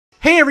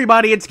Hey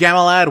everybody, it's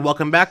Gamalad.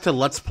 Welcome back to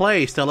Let's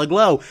Play Stella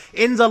Glow.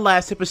 In the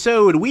last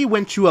episode, we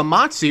went to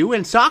Amatsu,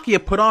 and Sakia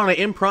put on an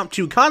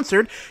impromptu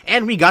concert,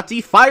 and we got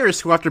the Fire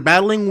School after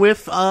battling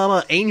with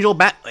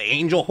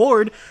Angel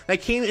Horde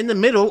that came in the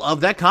middle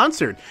of that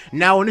concert.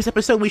 Now, in this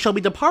episode, we shall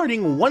be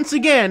departing once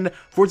again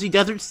for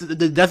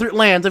the desert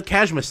lands of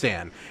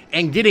Kashmistan,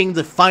 and getting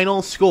the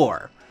final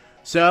score.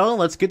 So,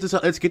 let's get this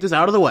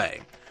out of the way.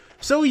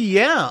 So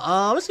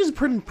yeah, this is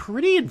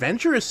pretty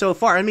adventurous so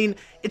far. I mean,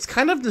 it's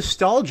kind of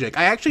nostalgic.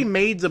 I actually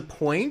made the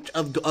point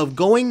of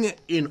going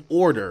in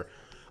order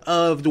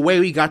of the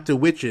way we got the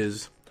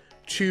witches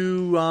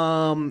to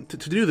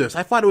do this.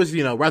 I thought it was,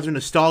 rather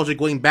nostalgic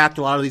going back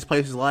to a lot of these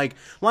places like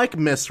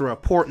Misra,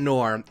 Port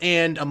Nor,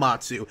 and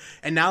Amatsu,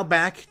 and now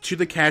back to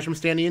the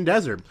Kashmistanian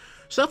desert.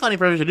 So without any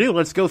further ado,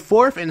 let's go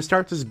forth and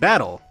start this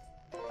battle.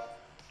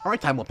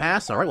 Alright, time will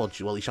pass. Alright, well,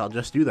 we shall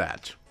just do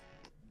that.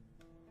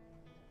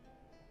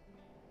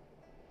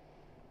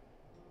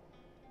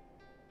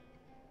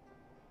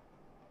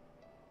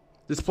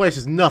 This place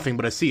is nothing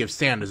but a sea of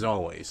sand as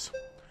always.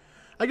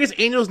 I guess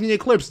angels and the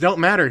eclipse don't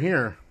matter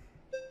here.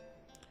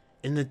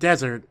 In the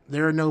desert,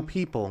 there are no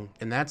people.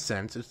 In that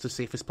sense, it's the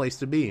safest place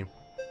to be.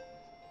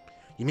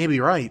 You may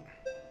be right,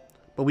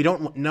 but we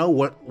don't know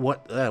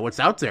what's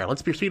out there.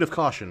 Let's proceed with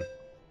caution.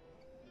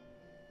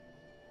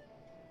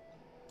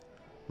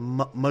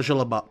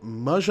 Mujabalar.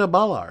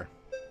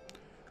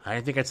 I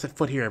didn't think I'd set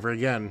foot here ever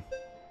again.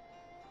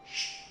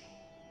 Shh.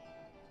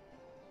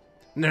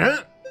 Nah.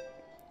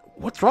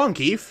 What's wrong,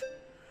 Keith?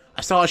 I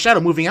saw a shadow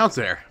moving out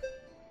there.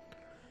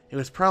 It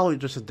was probably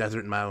just a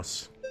desert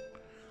mouse.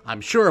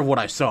 I'm sure of what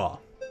I saw.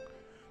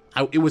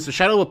 It was the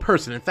shadow of a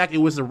person. In fact, it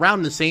was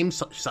around the same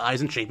size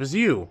and shape as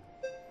you.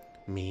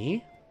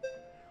 Me?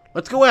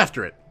 Let's go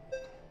after it.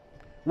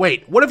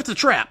 Wait, what if it's a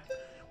trap?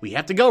 We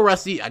have to go,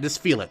 Rusty. I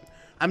just feel it.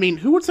 I mean,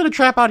 who would set a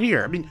trap out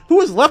here? I mean, who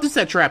has love to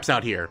set traps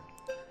out here?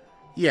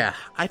 Yeah,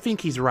 I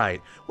think he's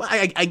right. Well,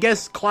 I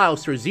guess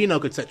Klaus or Zeno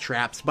could set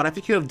traps, but I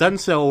think he would have done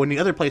so in the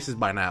other places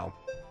by now.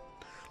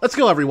 Let's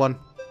go, everyone.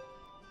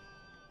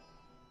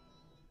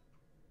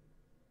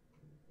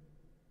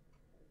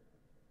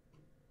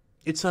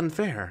 It's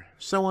unfair.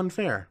 So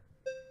unfair.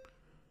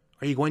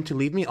 Are you going to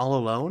leave me all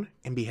alone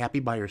and be happy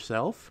by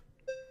yourself?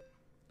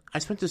 I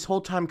spent this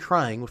whole time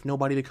crying with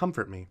nobody to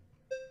comfort me.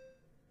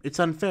 It's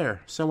unfair.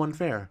 So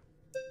unfair.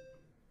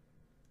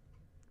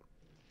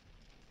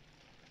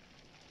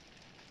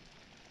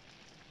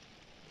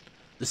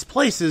 This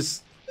place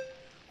is...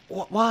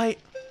 Why...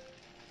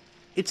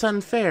 It's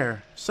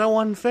unfair. So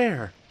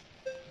unfair.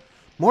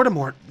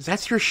 Mortimer,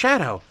 that's your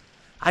shadow.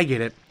 I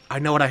get it. I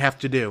know what I have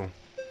to do.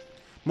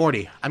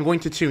 Mordi, I'm going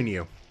to tune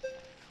you.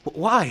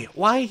 Why?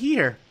 Why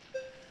here?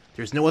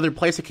 There's no other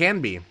place it can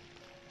be.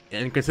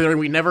 And considering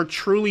we never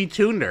truly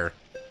tuned her.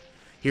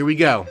 Here we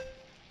go.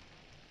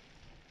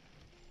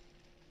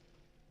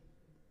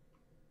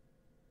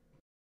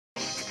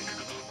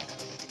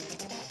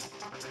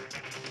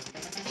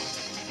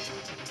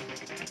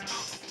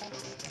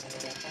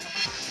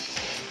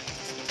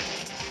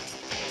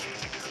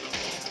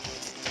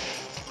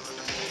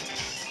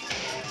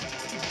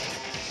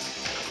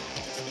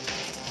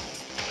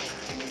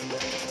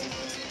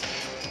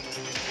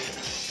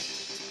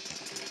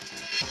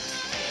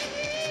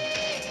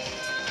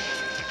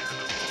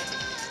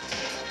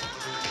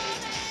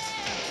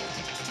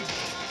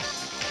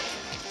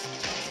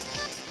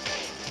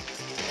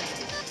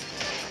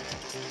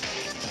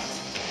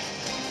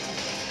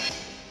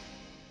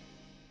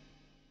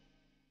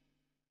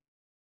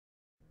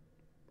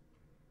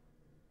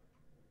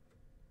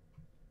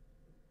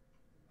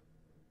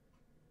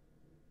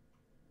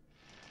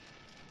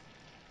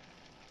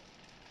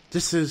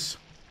 This is...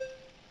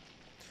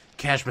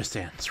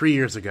 Kashmistan, 3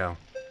 years ago.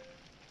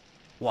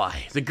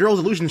 Why, the girl's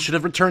illusion should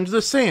have returned to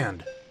the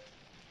sand.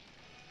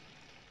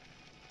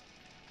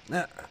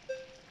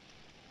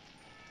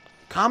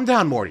 Calm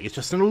down, Morty. It's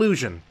just an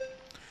illusion.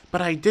 But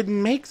I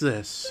didn't make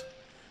this.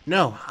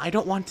 No, I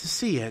don't want to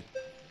see it.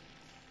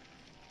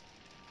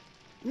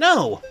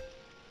 No!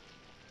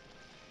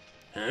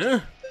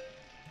 Huh?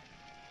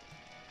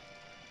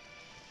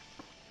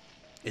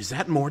 Is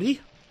that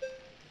Morty?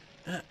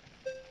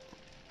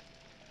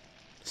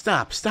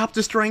 Stop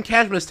destroying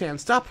Kashmistan.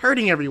 Stop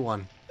hurting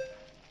everyone.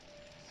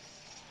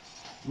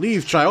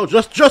 Leave, child.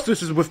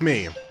 Justice is with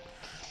me.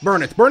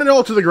 Burn it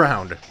all to the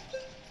ground.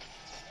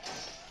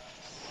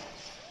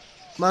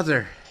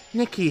 Mother,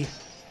 Nikki,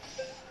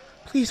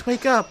 please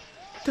wake up.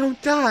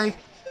 Don't die.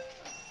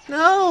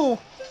 No.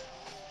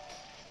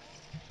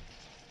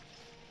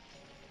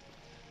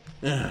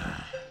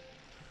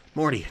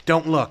 Morty,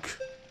 don't look.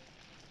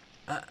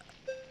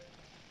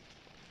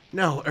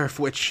 No, Earth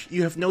Witch,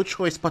 you have no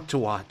choice but to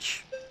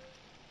watch.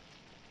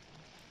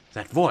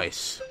 That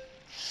voice.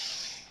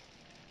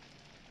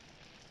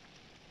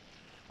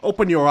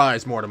 Open your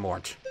eyes,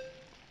 Mortimort.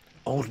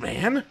 Old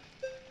man?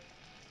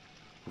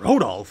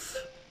 Rodolph?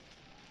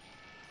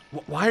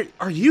 Why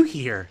are you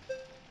here?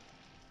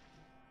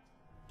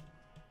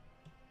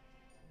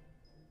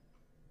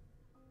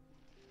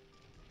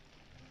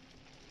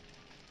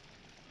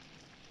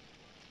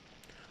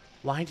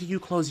 Why do you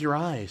close your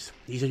eyes?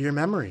 These are your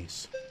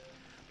memories.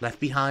 Left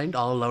behind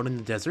all alone in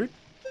the desert?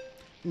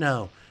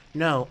 No,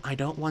 no, I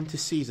don't want to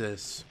see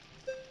this.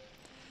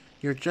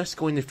 You're just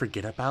going to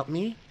forget about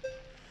me?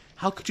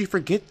 How could you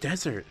forget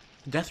desert?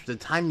 Desert, the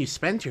time you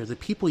spent here, the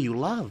people you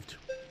loved.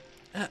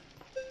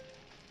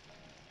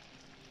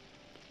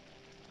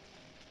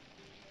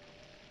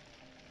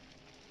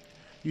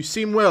 You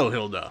seem well,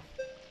 Hilda.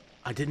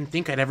 I didn't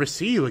think I'd ever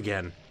see you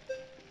again.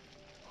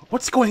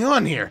 What's going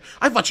on here?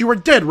 I thought you were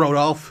dead,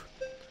 Rodolphe.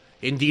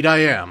 Indeed I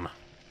am.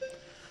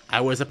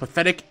 It was a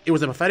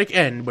pathetic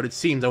end, but it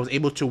seems I was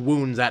able to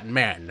wound that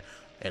man,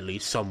 at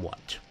least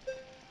somewhat.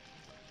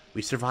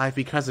 We survived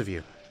because of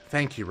you.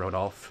 Thank you,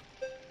 Rodolphe.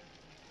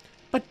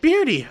 But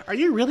Beardy, are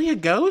you really a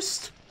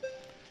ghost?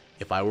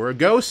 If I were a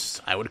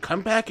ghost, I would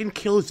come back and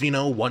kill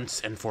Zeno once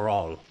and for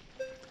all.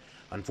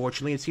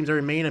 Unfortunately, it seems I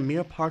remain a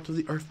mere part of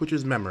the Earth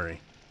Witch's memory.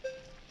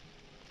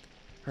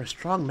 Her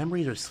strong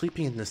memories are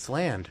sleeping in this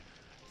land.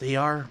 They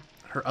are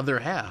her other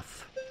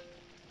half.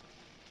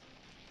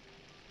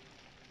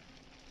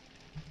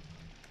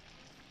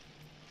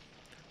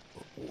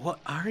 What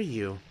are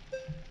you?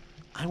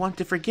 I want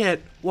to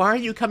forget. Why are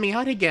you coming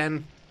out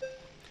again?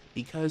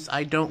 Because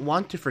I don't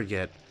want to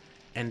forget.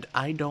 And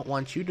I don't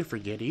want you to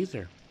forget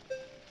either.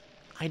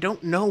 I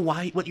don't know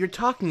what you're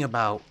talking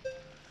about.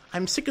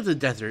 I'm sick of the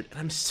desert, and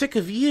I'm sick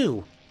of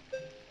you.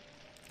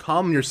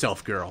 Calm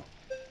yourself, girl.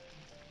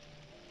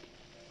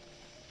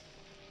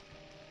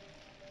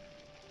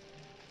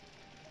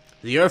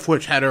 The Earth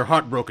Witch had her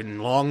heart broken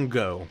long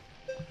ago.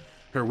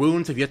 Her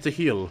wounds have yet to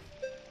heal.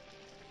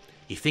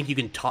 You think you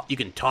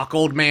can talk,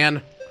 old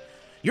man?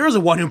 You're the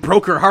one who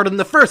broke her heart in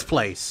the first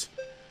place.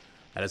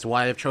 That is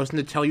why I've chosen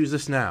to tell you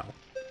this now.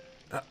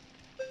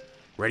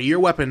 Ready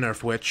your weapon,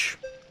 Earth Witch.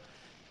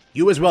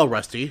 You as well,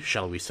 Rusty.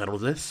 Shall we settle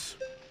this?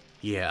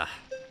 Yeah.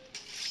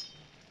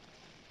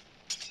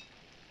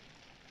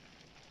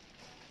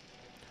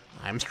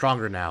 I'm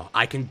stronger now.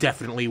 I can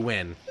definitely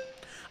win.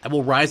 I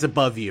will rise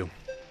above you.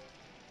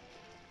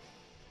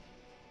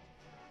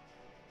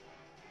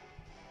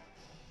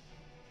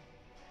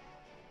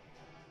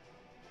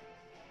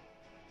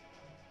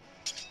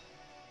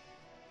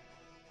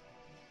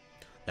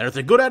 That is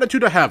a good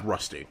attitude to have,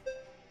 Rusty.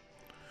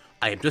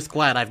 I am just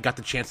glad I've got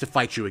the chance to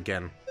fight you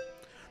again.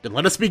 Then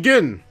let us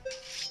begin!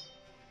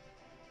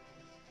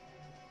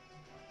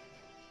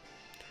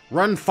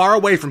 Run far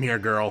away from here,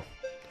 girl.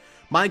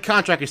 My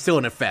contract is still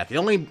in effect.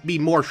 It'll only be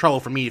more trouble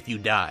for me if you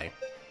die.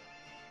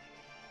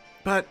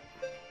 But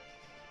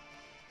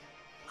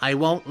I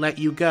won't let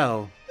you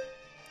go.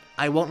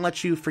 I won't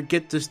let you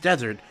forget this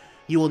desert.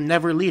 You will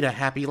never lead a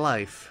happy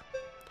life.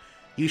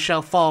 You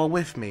shall fall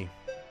with me.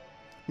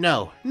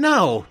 No,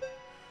 no!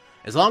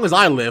 As long as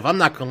I live, I'm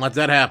not gonna let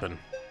that happen.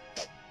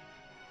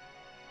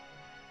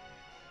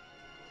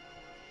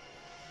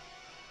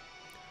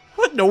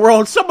 What in the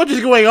world? So much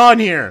is going on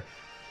here!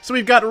 So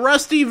we've got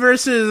Rusty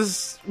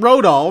versus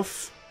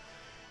Rodolphe,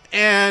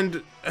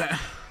 and...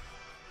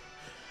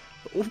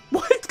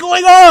 what's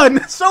going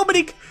on? So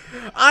many...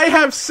 I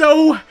have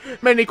so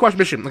many questions.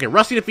 Mission. Okay,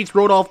 Rusty defeats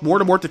Rodolphe,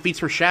 Mordi defeats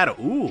her shadow.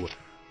 Ooh,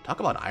 talk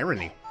about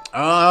irony.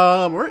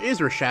 Where is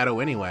her shadow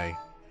anyway?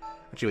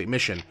 Actually, wait,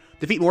 mission.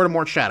 Defeat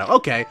Mortimer's shadow.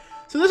 Okay,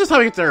 so this is how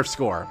we get their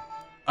score.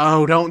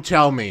 Oh, don't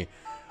tell me.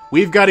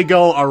 We've got to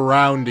go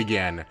around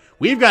again.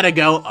 We've got to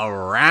go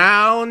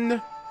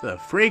around the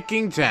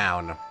freaking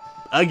town.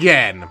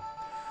 Again.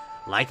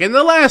 Like in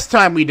the last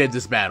time we did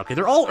this battle. Okay,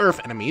 they're all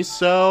Earth enemies,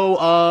 so,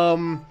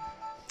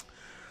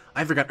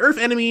 I forgot. Earth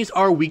enemies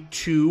are weak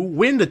to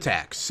wind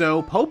attacks,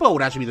 so Popo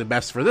would actually be the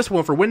best for this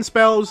one for wind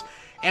spells,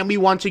 and we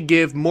want to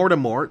give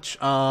Mortimort,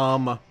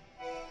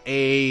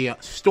 a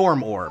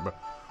Storm Orb.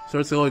 So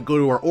let's go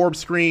to our orb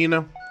screen.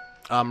 We're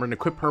going to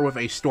equip her with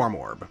a Storm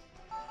Orb.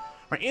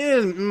 Right,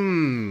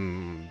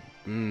 do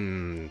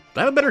I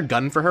have a better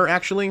gun for her,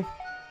 actually?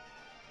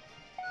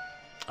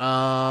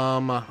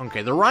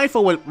 Okay, the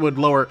rifle would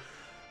lower...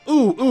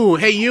 Ooh,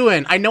 hey,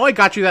 Ewan, I know I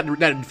got you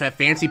that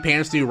fancy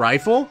pants new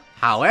rifle.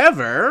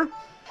 However,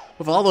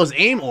 with all those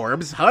aim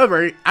orbs,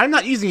 I'm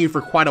not using you for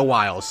quite a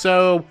while.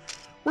 So,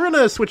 we're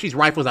going to switch these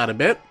rifles out a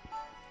bit.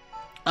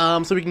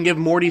 So we can give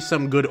Morty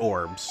some good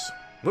orbs.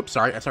 Whoops,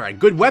 sorry,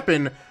 good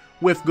weapon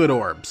with good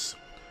orbs.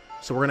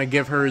 So we're going to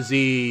give her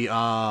the,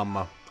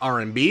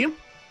 R&B.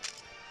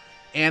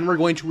 And we're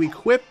going to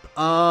equip, we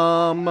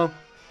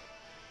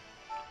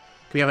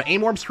have an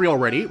aim orb 3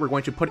 already. We're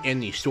going to put in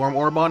the Storm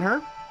Orb on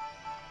her.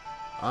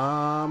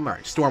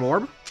 Alright, Storm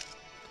Orb.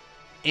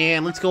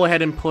 And let's go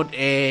ahead and put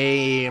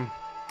a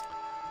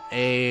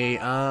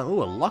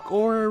Luck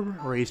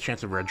Orb. Raise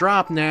chance of a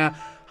drop. Nah.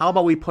 How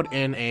about we put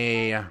in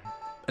a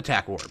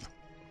Attack Orb?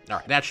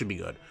 Alright, that should be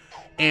good.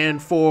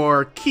 And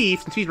for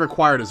Keith, since he's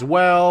required as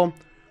well,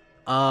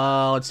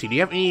 let's see, do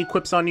you have any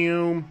equips on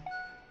you?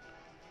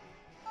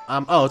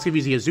 Let's give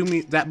you the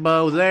Azumi, that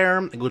bow there,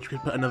 and let's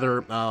put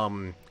another,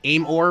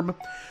 Aim Orb.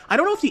 I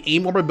don't know if the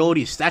Aim Orb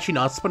ability is actually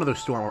not, let's put another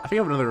Storm Orb. I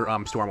think I have another,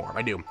 Storm Orb,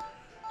 I do.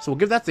 So we'll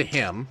give that to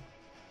him.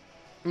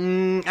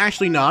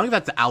 Actually, no, I'll give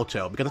that to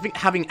Alto, because I think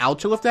having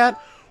Alto with that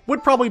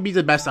would probably be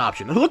the best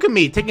option. Look at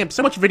me, taking up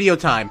so much video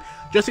time,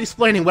 just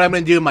explaining what I'm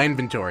going to do in my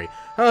inventory.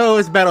 Oh,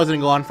 this battle's going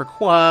to go on for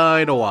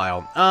quite a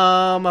while.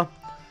 Am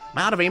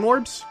I out of aim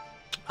orbs?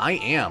 I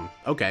am.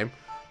 Okay.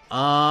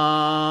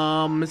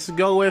 Let's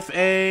go with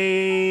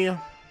a...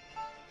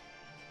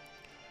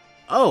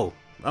 Oh,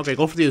 okay,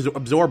 go for the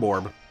absorb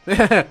orb.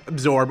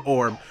 Absorb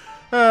orb.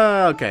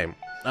 Okay.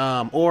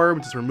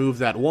 Orb, just remove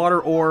that water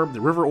orb,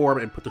 the river orb,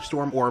 and put the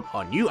storm orb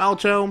on you,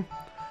 Alto.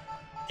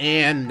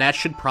 And that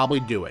should probably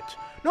do it.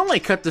 Normally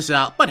cut this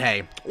out, but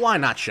hey, why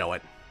not show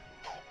it?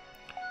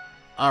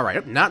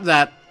 Alright, not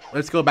that.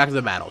 Let's go back to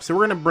the battle. So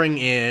we're gonna bring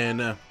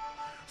in...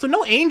 So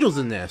no angels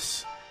in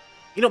this.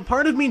 You know,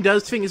 part of me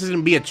does think this is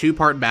gonna be a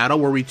two-part battle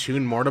where we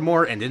tune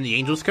Mortimer and then the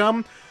angels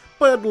come.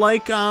 But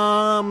like,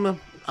 I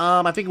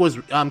think it was,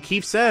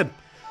 Keith said,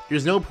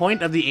 there's no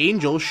point of the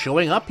angels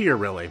showing up here,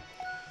 really.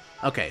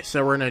 Okay,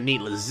 so we're gonna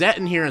need Lizette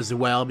in here as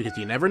well, because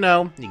you never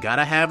know. You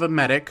gotta have a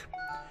medic.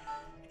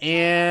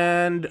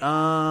 And,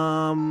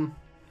 alright,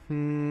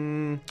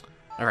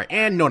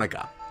 and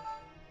Nonika.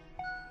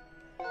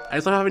 I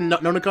just love having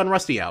Nonika and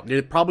Rusty out.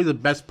 They're probably the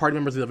best party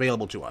members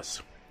available to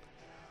us.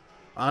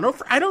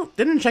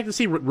 Didn't check to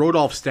see what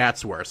Rodolph's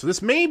stats were, so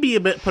this may be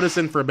put us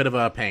in for a bit of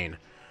a pain.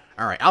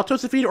 Alright,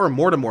 Alto's defeated or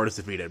Mortimer is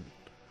defeated.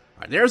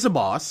 Alright, there's the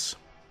boss.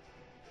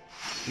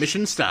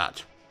 Mission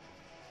start.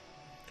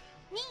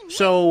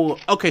 So,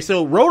 okay,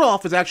 so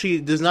Rodolph is actually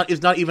is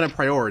not even a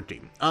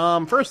priority.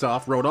 First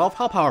off, Rodolph,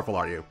 how powerful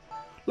are you?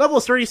 Level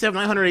is 37,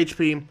 900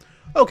 HP.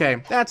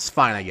 Okay, that's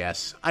fine, I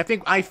guess. I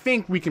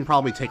think we can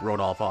probably take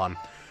Rodolph on.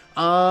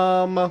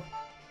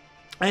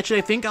 Actually,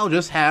 I think I'll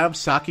just have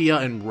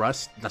Nonika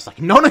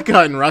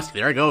and Rust,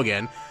 there I go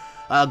again,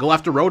 go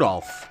after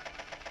Rodolph.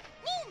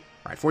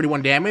 Alright,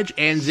 41 damage,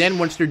 and then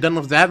once they're done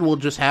with that, we'll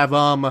just have,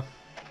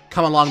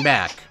 come along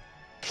back.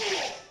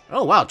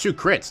 Oh, wow, 2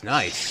 crits,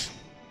 nice.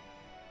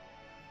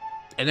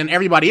 And then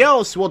everybody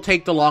else will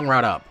take the long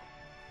route up.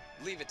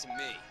 Leave it to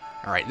me.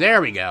 Alright,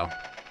 there we go.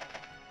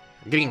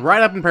 Getting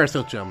right up in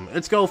Parasitium.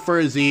 Let's go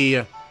for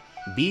the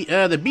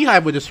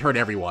beehive would just hurt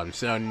everyone,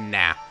 so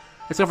nah.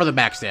 Let's go for the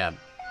backstab.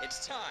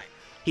 It's time.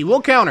 He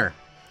will counter.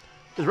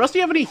 Does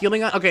Rusty have any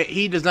healing? Okay,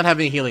 he does not have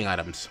any healing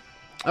items.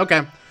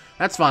 Okay,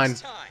 that's fine.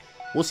 It's time.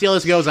 We'll see how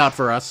this goes out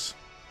for us.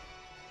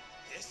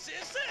 This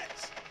is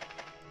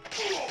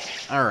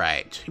it.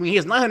 Alright. I mean, he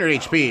has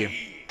 900 HP.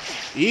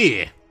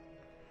 Yeah.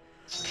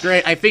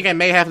 Great, I think I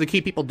may have to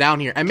keep people down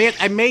here. I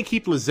may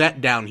keep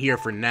Lizette down here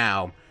for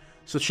now,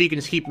 so she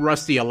can keep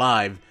Rusty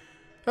alive.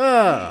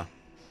 However,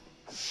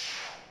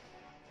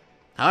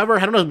 I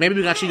don't know, maybe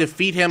we can actually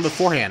defeat him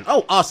beforehand.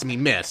 Oh, awesome, he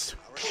missed.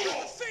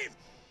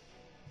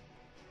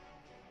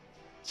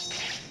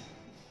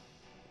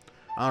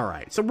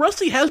 Alright, so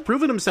Rusty has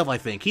proven himself, I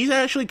think. He's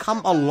actually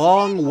come a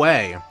long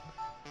way.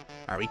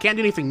 Alright, we can't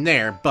do anything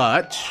there,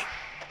 but...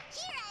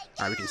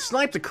 Alright, we can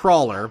snipe the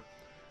crawler.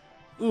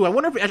 Ooh, I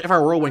wonder if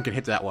our whirlwind can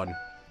hit that one.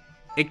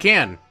 It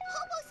can.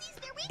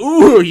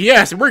 Ooh,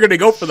 yes, we're gonna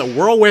go for the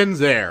whirlwinds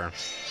there.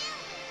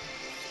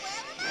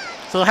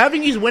 So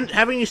having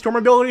these storm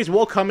abilities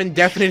will come in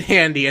definite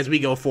handy as we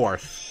go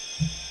forth.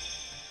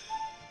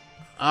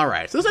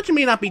 Alright, so this actually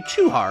may not be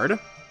too hard.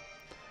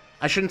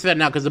 I shouldn't say that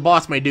now because the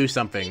boss may do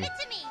something.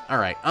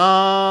 Alright,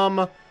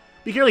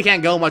 we really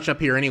can't go much up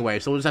here anyway,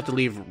 so we'll just have to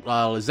leave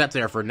Lizette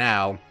there for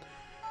now.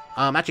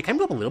 Actually, can I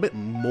go up a little bit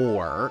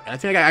more? And I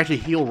think I can actually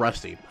heal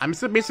Rusty. I'm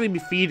basically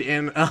feed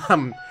in,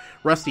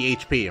 Rusty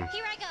HP.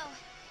 Here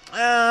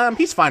I go.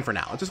 He's fine for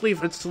now. Let's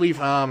leave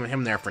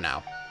him there for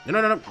now.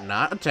 No,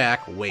 not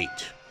attack. Wait.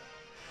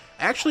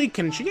 Actually,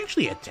 can she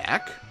actually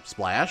attack?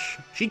 Splash?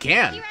 She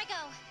can. Here I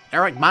go.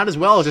 Alright, might as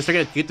well just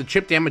get the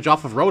chip damage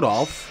off of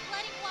Rodolph.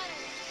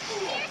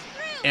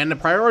 And the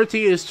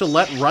priority is to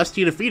let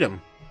Rusty defeat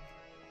him.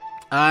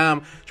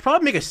 Should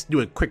probably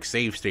do a quick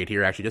save state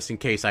here, actually, just in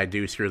case I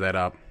do screw that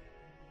up.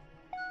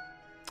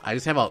 I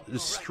just have a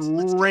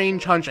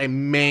strange hunch I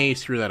may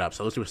screw that up.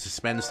 So let's do a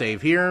suspend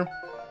save here.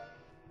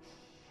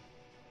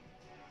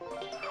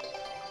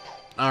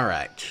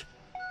 Alright.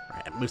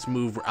 Alright, let's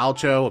move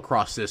Alto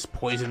across this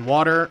poison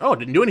water. Oh, it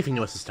didn't do anything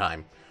to us this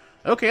time.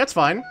 Okay, that's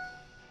fine.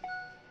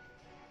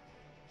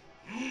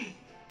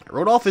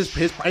 Rodolph,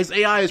 his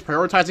AI is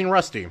prioritizing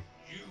Rusty. You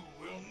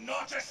will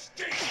not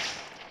escape.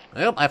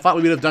 Well, I thought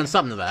we would have done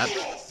something to that.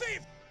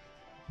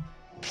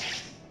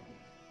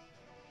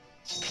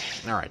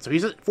 Alright, so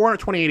he's at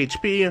 428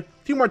 HP. A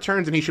few more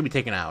turns and he should be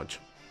taken out.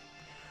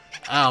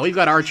 Oh, we've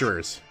got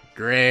archers.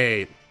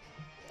 Great.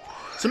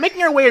 So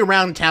making our way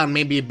around town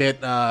may be a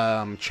bit,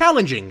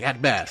 challenging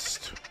at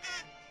best.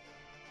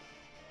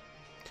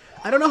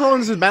 I don't know how long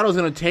this battle is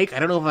going to take. I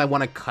don't know if I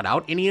want to cut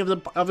out any of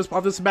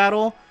this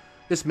battle.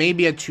 This may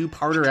be a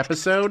two-parter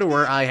episode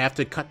where I have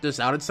to cut this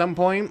out at some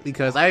point,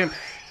 because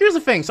here's the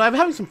thing, so I'm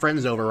having some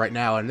friends over right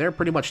now, and they're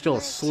pretty much still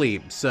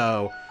asleep,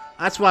 so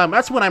that's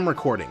when I'm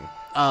recording,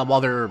 while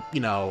they're, you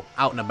know,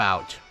 out and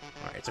about.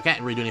 Alright, so I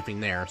can't really do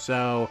anything there,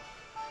 so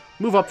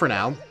move up for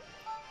now,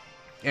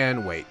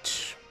 and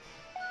wait.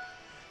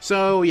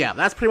 So, yeah,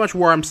 that's pretty much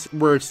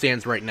where it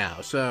stands right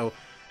now, so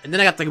And then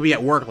I got to be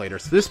at work later,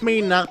 so this may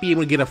not be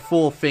able to get a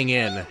full thing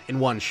in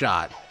one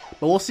shot.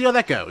 But we'll see how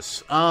that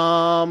goes.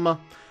 I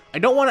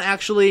don't want to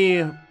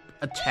actually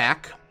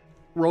attack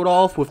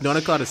Rodolph with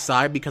Nonika on his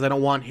side because I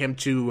don't want him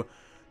to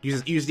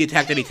use the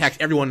attack that he attacks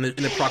everyone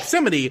in the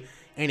proximity,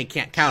 and he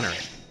can't counter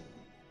it.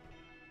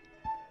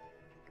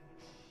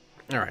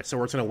 Alright, so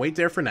we're just going to wait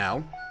there for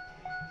now.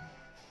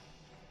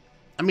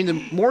 I mean, the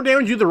more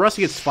damage you do, the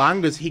Rusty gets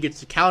fine because he gets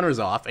the counters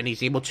off, and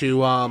he's able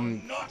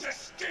to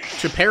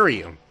parry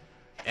you.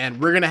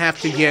 And we're gonna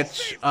have to get,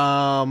 we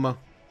have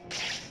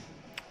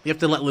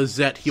to let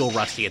Lizette heal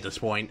Rusty at this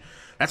point.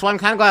 That's why I'm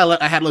kind of glad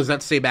I had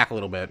Lizette stay back a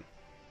little bit.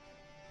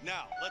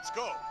 Now, let's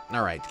go.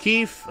 Alright,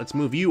 Keith, let's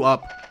move you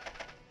up.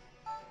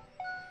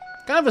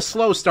 Kind of a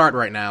slow start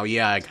right now,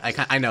 yeah,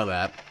 I know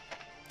that.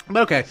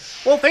 But okay,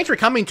 well, thanks for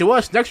coming to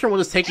us. Next turn we'll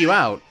just take you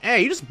out.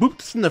 Hey, you just booped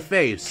us in the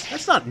face.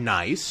 That's not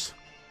nice.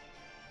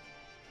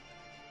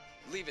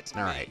 Leave it to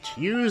me. Alright,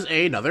 use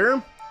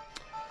another.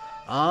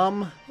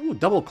 Ooh,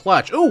 double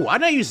clutch. Ooh, why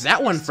didn't I use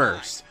that one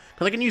first?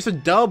 Because I can use a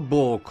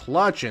double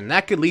clutch, and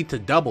that could lead to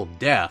double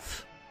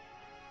death.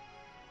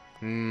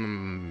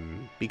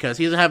 Because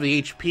he doesn't have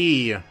the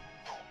HP.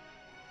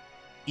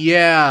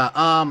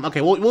 Yeah,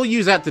 okay, we'll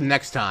use that the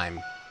next time.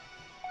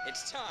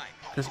 It's time.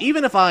 Because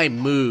even if I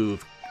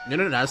move... No,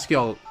 not a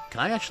skill.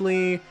 Can I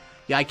actually...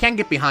 Yeah, I can't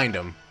get behind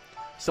him.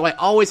 So I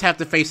always have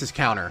to face his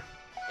counter.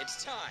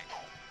 It's time.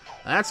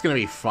 That's gonna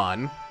be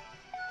fun.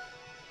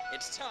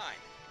 It's time.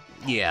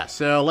 Yeah,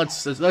 so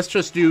let's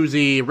just do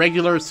the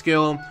regular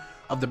skill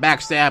of the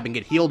backstab and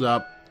get healed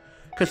up.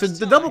 Because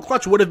the double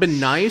clutch would have been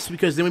nice,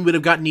 because then we would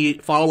have gotten the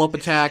follow-up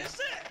attack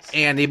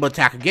and able to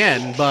attack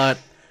again. But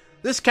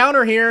this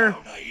counter here,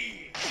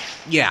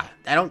 yeah,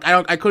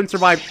 I couldn't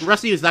survive.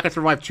 Rusty is not gonna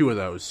survive 2 of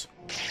those.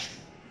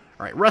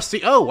 All right,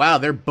 Rusty. Oh wow,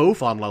 they're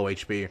both on low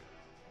HP.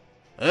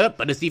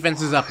 But his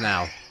defense is up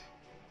now.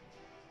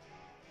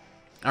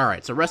 All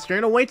right, so Rusty,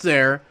 you're gonna wait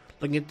there,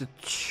 looking at the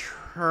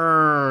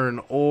turn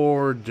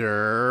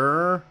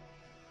order.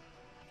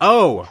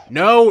 Oh,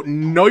 no,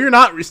 you're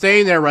not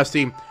staying there,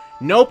 Rusty.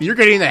 Nope, you're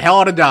getting the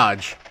hell out of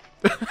Dodge.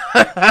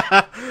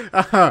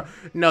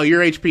 No,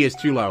 your HP is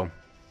too low.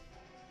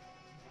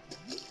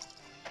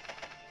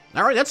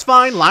 Alright, that's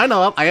fine. Line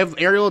up. I have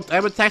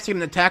attacks that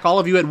can attack all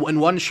of you in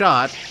one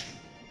shot.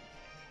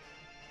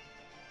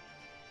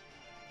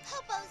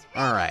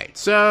 Alright,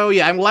 so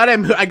yeah, I'm glad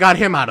I got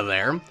him out of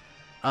there.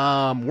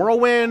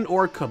 Whirlwind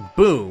or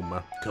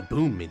Kaboom?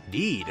 Kaboom,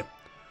 indeed.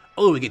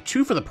 Oh, we get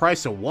 2 for the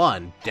price of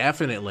 1.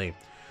 Definitely.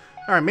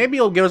 Alright, maybe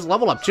it'll give us a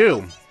level up,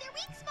 too.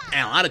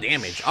 And a lot of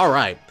damage.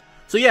 Alright.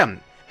 So, yeah.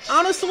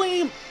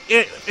 Honestly,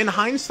 in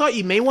hindsight,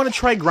 you may want to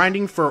try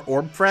grinding for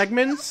orb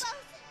fragments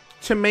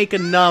to make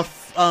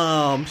enough,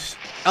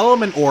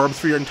 element orbs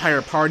for your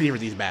entire party for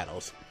these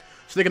battles.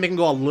 So they can make them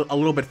go a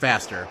little bit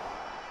faster.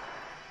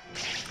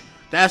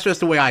 That's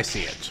just the way I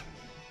see it.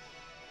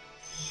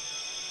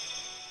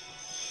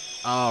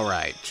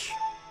 Alright.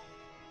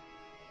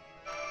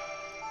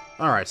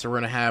 Alright, so we're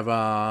gonna have,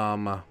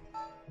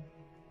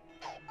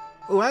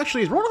 Oh,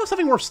 actually, is Rodolph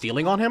something worth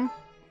stealing on him?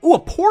 Ooh, a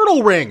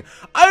portal ring!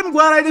 I'm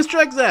glad I just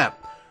checked that!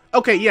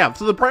 Okay, yeah,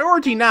 so the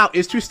priority now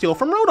is to steal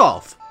from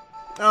Rodolph.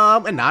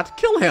 And not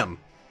kill him.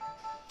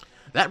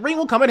 That ring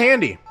will come in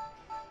handy.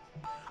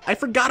 I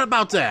forgot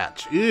about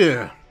that.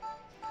 Ugh.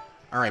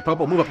 Alright,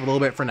 Popo, move up a little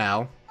bit for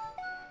now.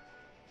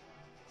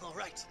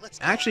 Alright, let's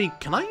go. Actually,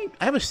 can I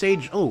have a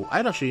sage... Oh,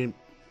 I'd actually...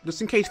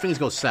 Just in case things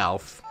go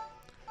south.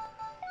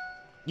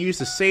 Use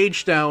the Sage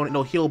Stone,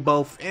 it'll heal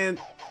both, and...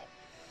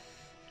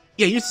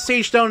 Yeah, use the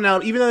Sage Stone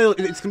now, even though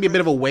it's gonna be a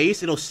bit of a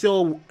waste, it'll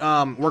still,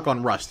 work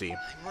on Rusty.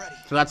 I'm ready.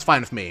 So that's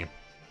fine with me.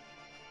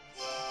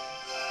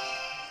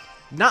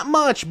 Not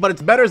much, but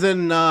it's better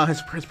than,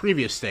 his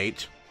previous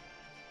state.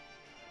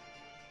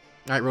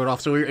 Alright,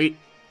 Rodolph, so we're...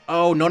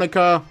 Oh,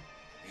 Nonika.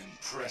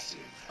 Impressive.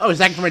 Oh, he's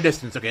attacking from a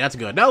distance. Okay, that's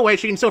good. No, wait,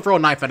 she can still throw a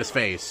knife at his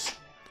face.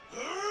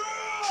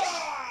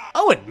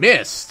 Oh, it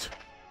missed!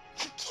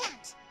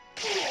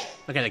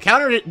 Okay, the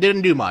counter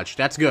didn't do much.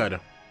 That's good.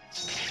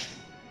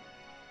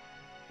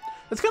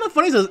 It's kind of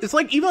funny, though. It's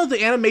like, even though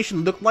the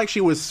animation looked like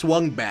she was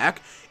swung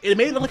back, it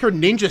made it look like her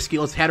ninja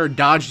skills had her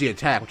dodge the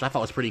attack, which I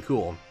thought was pretty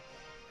cool.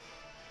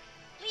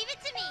 Leave it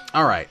to me.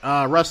 Alright,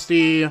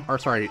 Rusty, or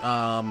sorry,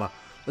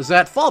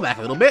 Lizette, fall back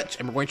a little bit,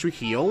 and we're going to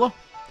heal.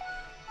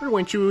 We're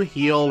going to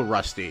heal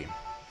Rusty.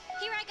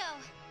 Here I go.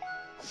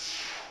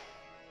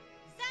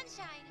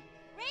 Sunshine,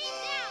 rain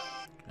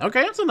down.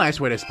 Okay, that's a nice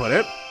way to put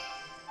it.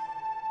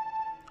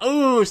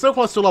 Ooh, so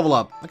close to level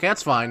up. Okay,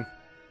 that's fine.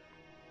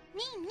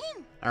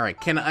 Alright,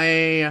 can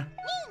I...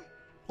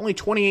 Only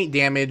 28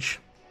 damage.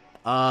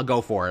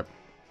 Go for it.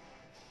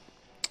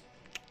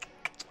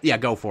 Yeah,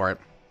 go for it.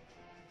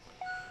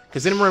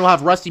 Because then we'll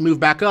have Rusty move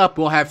back up.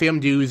 We'll have him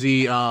do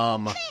the,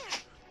 ooh,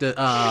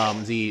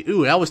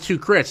 that was 2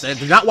 crits. I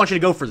did not want you to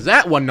go for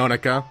that one,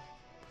 Nonika.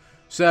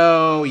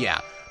 So,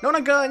 yeah.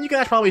 Nonika, you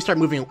can probably start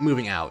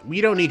moving out.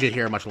 We don't need you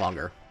here much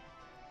longer.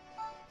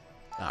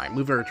 Alright,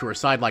 move her to her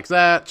side like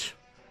that.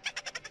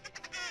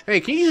 Hey,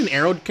 can you use an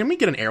arrow? Can we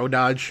get an arrow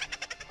dodge?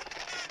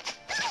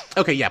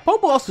 Okay, yeah,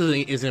 Popo also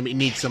is gonna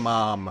need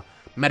some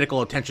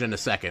medical attention in a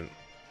second.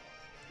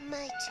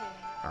 My turn.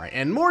 Alright,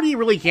 and Mordi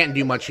really can't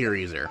do much here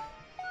either.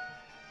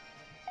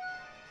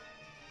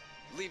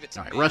 Leave it to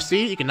Alright, me. Rusty,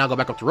 you can now go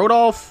back up to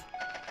Rodolph.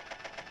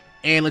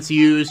 And let's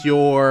use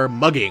your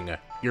mug,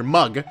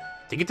 to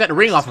get that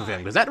ring off of him,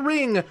 because that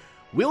ring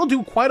will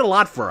do quite a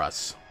lot for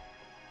us.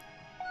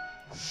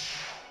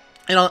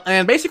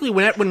 And basically,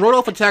 when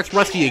Rodolph attacks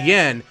Rusty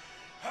again,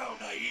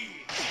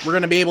 we're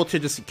going to be able to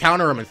just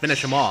counter him and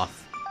finish him off.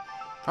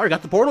 Alright,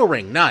 got the portal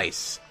ring.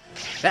 Nice.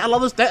 That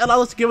allows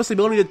us to give us the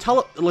ability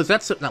to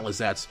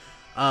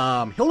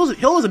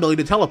Hilda's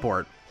ability to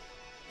teleport.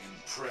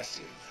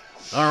 Impressive.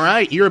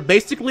 Alright, you're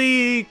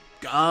basically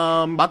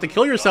about to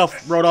kill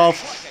yourself,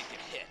 Rodolph.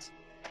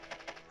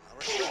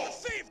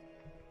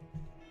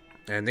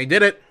 And they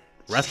did it.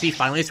 Rusty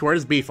finally squared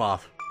his beef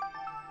off.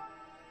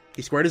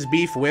 He squared his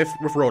beef with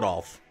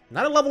Rodolph.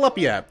 Not a level up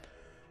yet.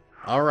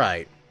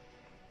 Alright.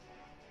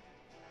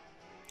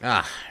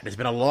 It has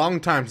been a long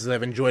time since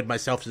I've enjoyed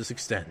myself to this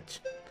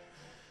extent.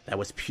 That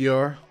was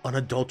pure,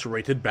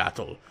 unadulterated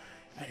battle.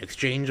 An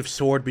exchange of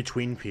sword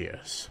between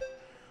peers.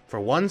 For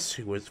once,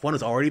 one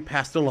has already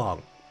passed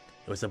along.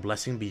 It was a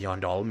blessing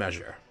beyond all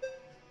measure.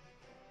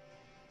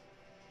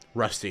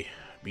 Rusty,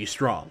 be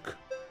strong.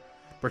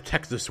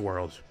 Protect this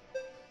world.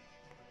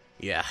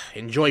 Yeah,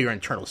 enjoy your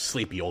eternal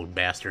sleep, you old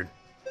bastard.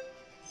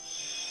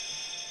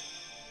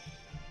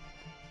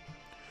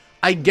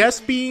 I guess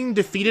being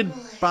defeated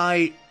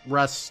by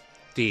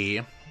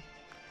Rusty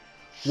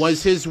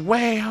was his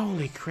way.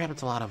 Holy crap,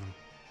 it's a lot of them.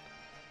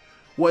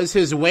 Was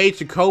his way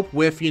to cope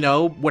with,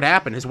 what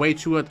happened. His way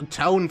to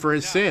atone for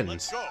his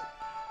sins.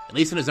 At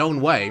least in his own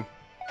way.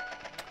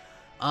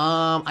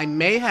 I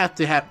may have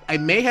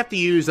to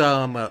use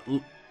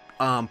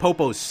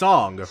Popo's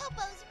song Popo's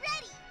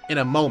ready. in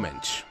a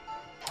moment.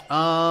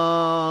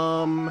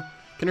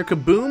 Can her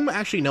kaboom?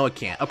 Actually, no, it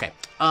can't. Okay.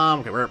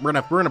 Okay, we're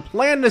gonna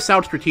plan this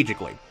out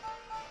strategically.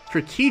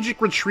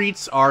 Strategic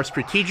retreats are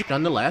strategic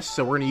nonetheless,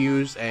 so we're gonna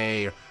use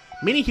a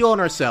mini heal on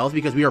ourselves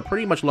because we are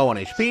pretty much low on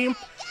HP,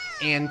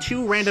 and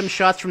 2 random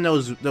shots from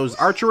those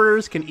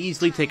archers can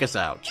easily take us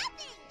out.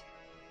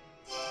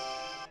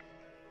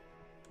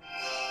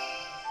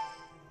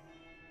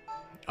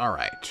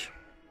 Alright.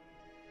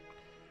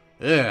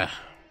 Ugh.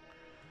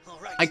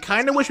 I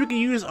kind of wish we could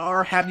use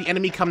our have the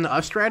enemy come to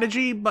us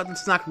strategy, but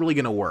it's not really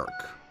going to work.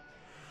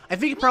 I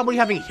think probably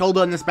having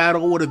Hilda in this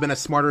battle would have been a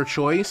smarter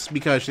choice,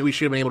 because we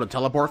should have been able to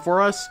teleport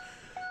for us.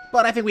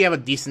 But I think we have a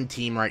decent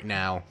team right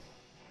now.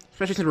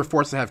 Especially since we're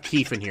forced to have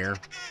Keith in here.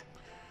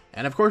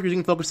 And of course, we're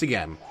using Focus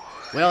again.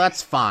 Well,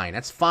 that's fine.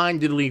 That's fine,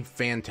 diddly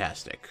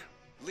fantastic.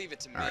 Leave it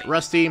to me. Alright,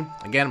 Rusty.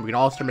 Again, we can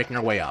all start making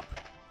our way up.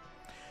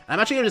 I'm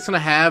actually just going to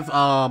have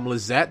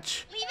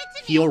Lizette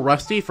heal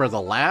Rusty for the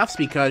laughs,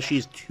 because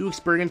she's 2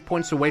 experience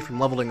points away from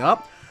leveling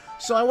up.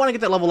 So I want to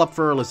get that level up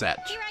for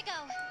Lizette. Here I go.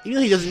 Even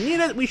though he doesn't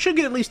need it, we should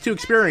get at least 2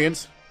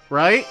 experience.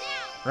 Right?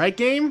 Right,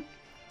 game?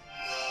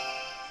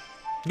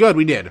 Good,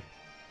 we did. I have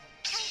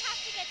to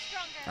get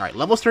stronger. Alright,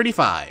 level's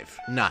 35.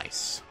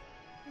 Nice.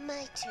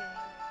 My turn.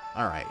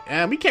 Alright,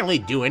 and we can't really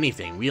do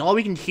anything. All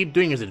we can keep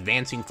doing is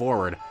advancing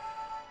forward.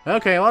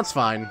 Okay, well, that's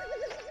fine.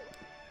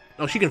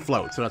 Oh, she can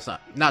float, so that's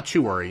not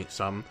too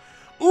worrisome.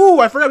 Ooh,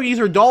 I forgot we use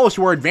her dolls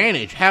to our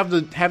advantage. Have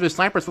the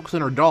snipers focus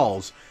on her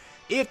dolls,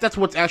 if that's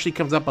what actually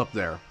comes up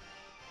there.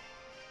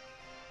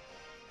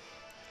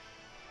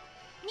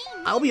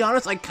 I'll be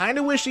honest, I kind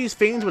of wish these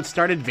things would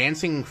start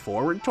advancing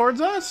forward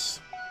towards us.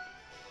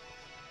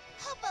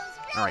 Popo's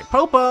ready. Alright,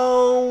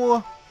 Popo!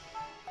 Here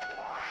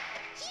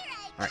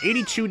I Alright,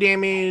 82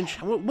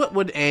 damage. What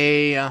would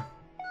a...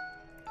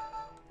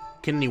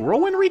 Can the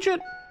whirlwind reach it?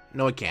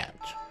 No, it can't.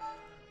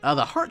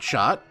 The heart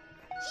shot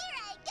Here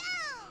I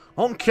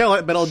go. won't kill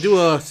it, but it'll do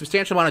a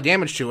substantial amount of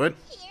damage to it.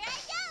 Here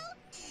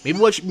I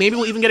go. Maybe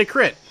we'll even get a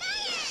crit.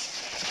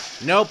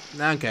 Nope.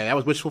 Okay, that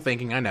was wishful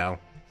thinking, I know.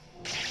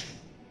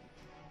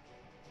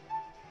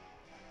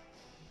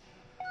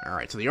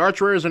 Alright, so the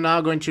archers are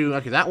now going to...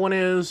 Okay, that one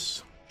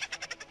is...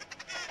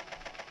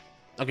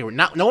 Okay, we're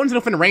not... No one's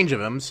within range of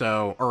him,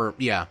 so... Or,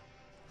 yeah.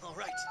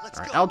 Alright, let's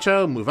Alright, go.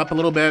 Alcho, move up a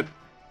little bit.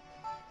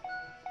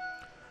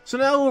 So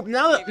now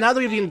that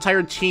we have the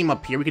entire team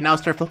up here, we can now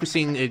start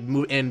focusing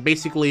and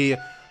basically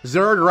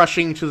Zerg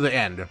rushing to the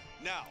end.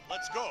 Now,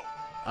 let's go.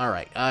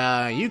 Alright,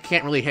 you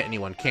can't really hit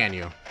anyone, can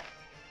you?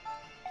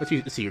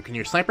 Let's see, can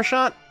your sniper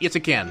shot? Yes,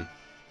 it can.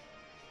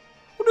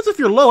 What is if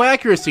you're low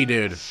accuracy,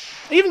 dude?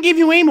 I even gave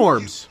you aim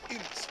orbs.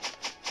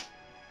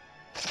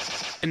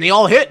 And they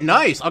all hit,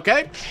 nice,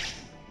 okay.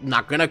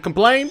 Not gonna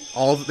complain.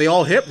 They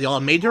all hit, they all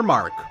made their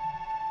mark.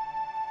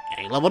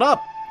 And he leveled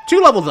up.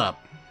 2 levels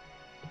up.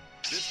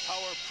 This power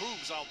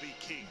proves I'll be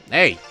king.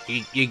 Hey,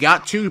 you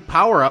got 2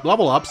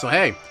 level up, so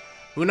hey.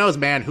 Who knows,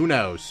 man, who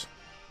knows?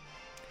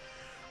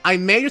 I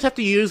may just have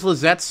to use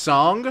Lizette's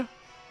song.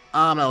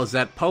 Not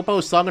Lizette,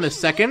 Popo's song in a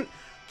second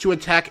to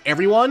attack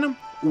everyone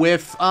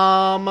with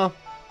the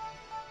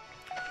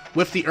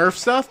earth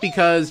stuff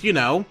because,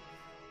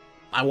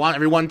 I want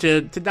everyone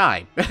to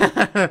die.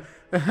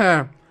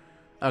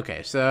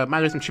 Okay, so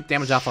might do some chip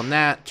damage off on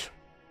that.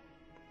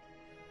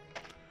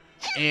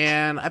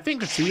 And I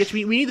think, let's see,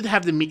 we need to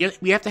have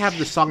we have to have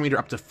the song meter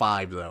up to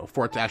 5, though,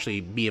 for it to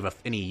actually be of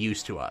any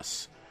use to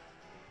us.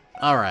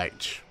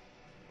 Alright.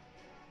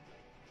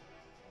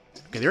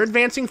 Okay, they're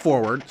advancing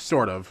forward,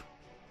 sort of.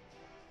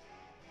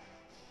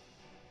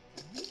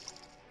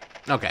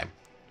 Okay.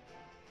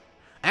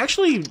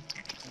 Actually,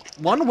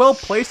 one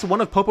well-placed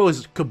one of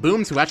Popo's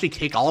kabooms who actually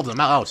take all of them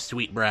out. Oh,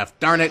 sweet breath.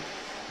 Darn it.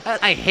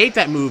 I hate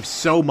that move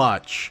so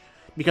much.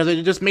 Because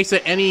it just makes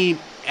it any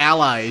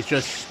ally is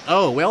just...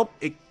 Oh, well,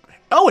 it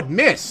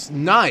missed.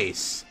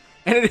 Nice.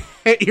 And it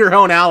hit your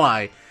own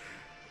ally.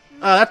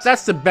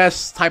 That's the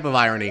best type of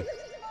irony.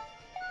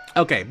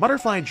 Okay,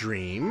 Butterfly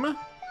Dream.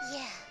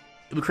 Yeah.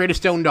 It would create a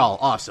stone doll.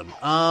 Awesome.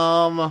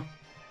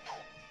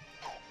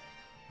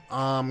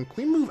 Can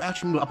we move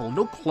up a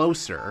little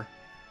closer?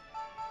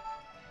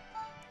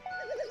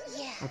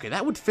 Yeah. Okay,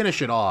 that would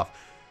finish it off.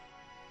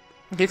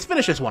 Okay, let's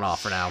finish this one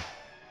off for now.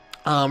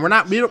 We're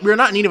not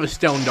in need of a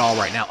stone doll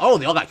right now. Oh,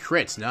 they all got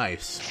crits.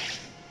 Nice.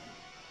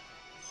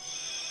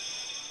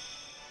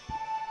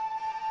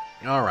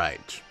 All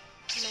right.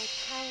 My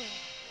power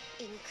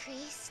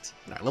increased.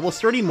 All right, level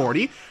 30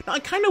 Mordi. Now, I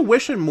kind of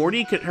wish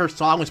that her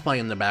song was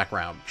playing in the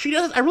background. She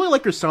does. I really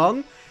like her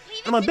song.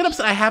 I'm a bit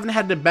upset I haven't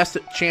had the best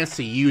chance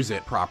to use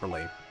it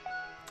properly.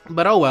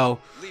 But oh well.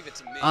 Leave it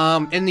to me.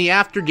 In the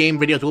after game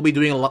videos, we'll be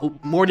doing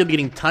Mordi will be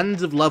getting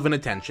tons of love and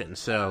attention,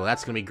 so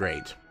that's gonna be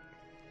great.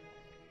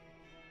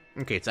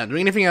 Okay, it's not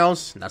doing anything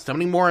else. Not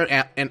summoning more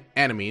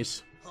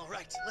enemies. All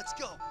right, let's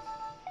go.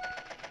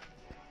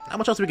 Not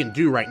much else we can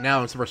do right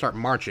now until we start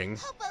marching.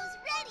 Popo's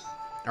ready.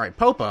 All right,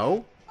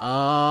 Popo.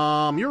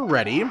 You're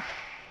ready.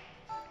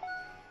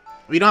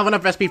 We don't have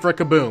enough SP for a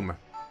kaboom.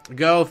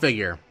 Go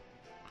figure.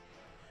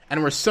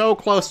 And we're so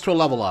close to a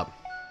level up.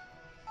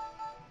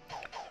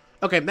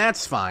 Okay,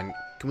 that's fine.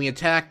 Can we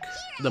attack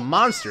the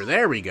monster?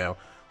 There we go.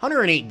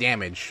 108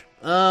 damage.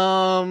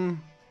 I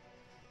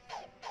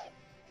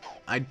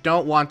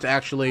don't want to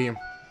actually... How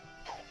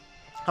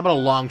about a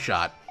long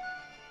shot?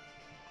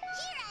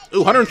 Ooh,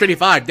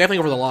 155. Definitely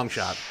go for the long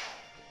shot.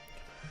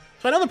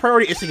 So I know the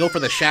priority is to go for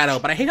the shadow,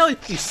 but I hate how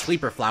these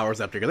sleeper flowers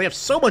up here. They have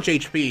so much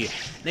HP,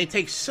 and they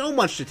take so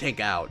much to take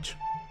out.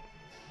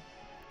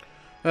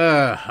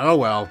 Oh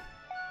well.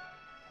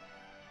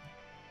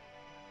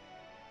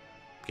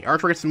 Okay,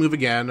 Archer gets to move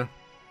again.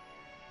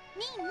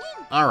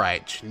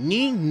 Alright.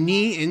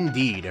 Knee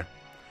indeed.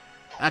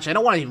 Actually, I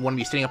don't want to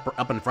be standing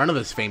up in front of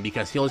this thing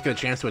because he'll just get a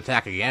chance to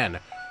attack again.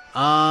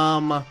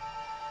 I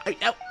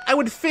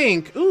would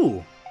think...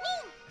 Ooh.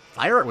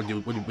 Fire Art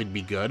would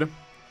be good.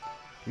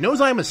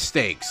 Knows Eye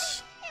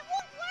Mistakes. It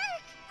won't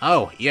work.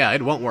 Oh, yeah,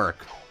 it won't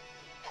work.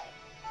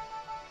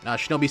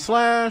 Shinobi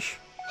Slash.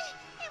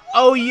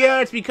 Oh,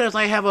 yeah, it's because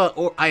I have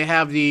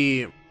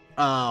the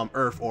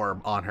Earth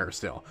Orb on her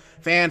still.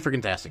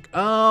 Fan-freaking-tastic.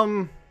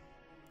 Won't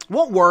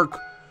work,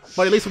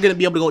 but at least we're gonna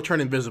be able to go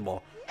turn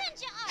invisible.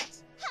 Ninja art.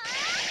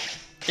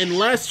 Huh?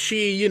 Unless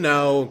she, you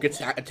know, gets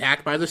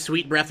attacked by the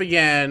Sweet Breath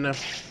again.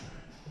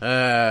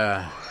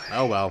 Oh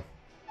well.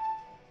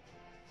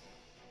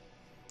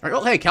 Alright,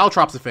 well, hey,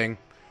 Caltrop's a thing.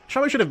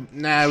 Probably should have...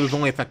 Nah, it was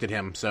only affected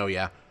him, so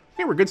yeah.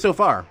 Okay, we're good so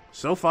far.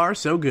 So far,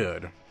 so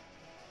good.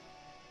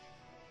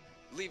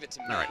 Leave it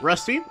to me. Alright,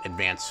 Rusty.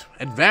 Advance.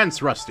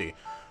 Advance, Rusty.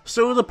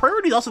 So the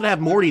priority is also to have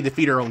Mordi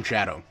defeat her own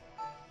shadow.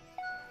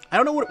 I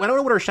don't know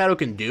what her shadow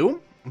can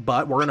do,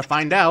 but we're gonna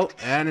find out,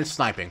 and it's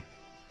sniping.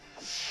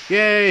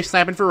 Yay,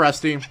 sniping for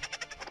Rusty.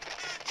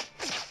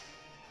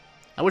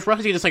 I wish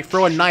Rusty could just, like,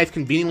 throw a knife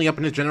conveniently up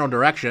in his general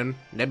direction.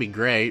 That'd be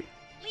great.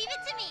 Leave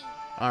it to me.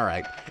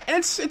 Alright. And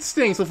it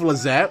stings with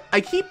Lizette.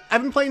 I've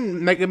been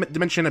playing Mega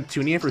Dimension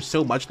Neptunia for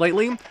so much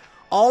lately.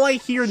 All I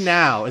hear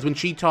now is when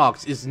she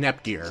talks is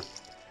Nepgear.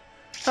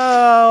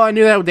 Oh, I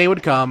knew that day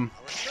would come.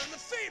 I'll return the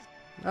favor.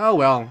 Oh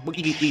well, what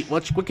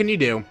can you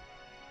do?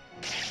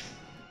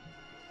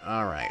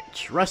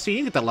 Alright, Rusty,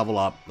 you get that level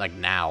up, like,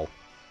 now.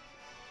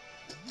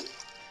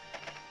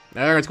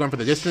 There, it's going for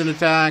the distant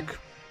attack.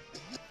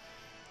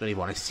 Don't even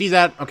want to see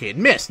that. Okay, it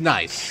missed,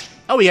 nice.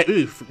 Oh yeah,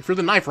 ooh, threw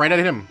the knife right at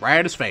him, right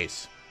at his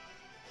face.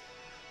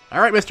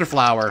 Alright, Mr.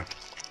 Flower.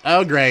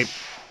 Oh, great.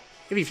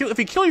 If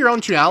you kill your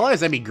own 2 allies,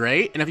 that'd be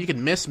great. And if you could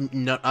miss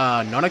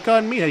Nonica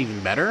and me, that'd be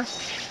even better.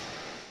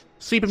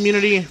 Sleep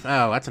immunity.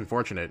 Oh, that's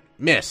unfortunate.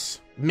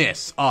 Miss.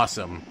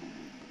 Awesome.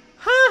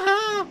 Ha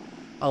ha.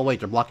 Oh, wait,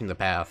 they're blocking the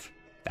path.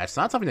 That's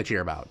not something to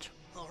cheer about.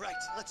 All right,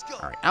 let's go.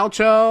 Alright,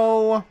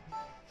 Alto.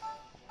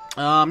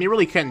 You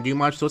really can't do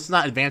much, so let's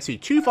not advance you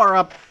too far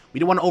up. We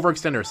don't want to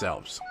overextend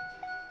ourselves.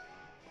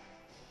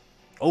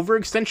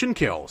 Overextension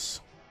kills.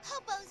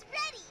 Popo's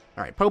ready.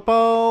 Alright,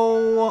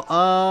 Popo.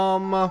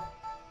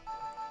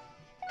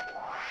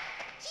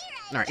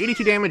 Alright,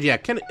 82 damage, yeah.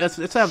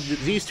 Let's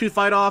have these two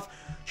fight off.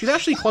 She's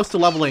actually close to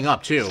leveling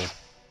up, too.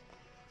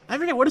 I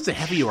forget, what does the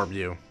Heavy Orb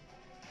do?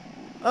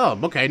 Oh,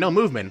 okay, no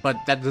movement, but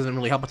that doesn't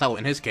really help us out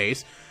in his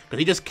case, because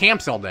he just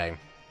camps all day.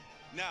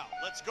 Now,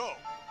 let's go.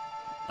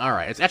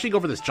 Alright, let's actually go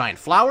for this Giant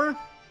Flower.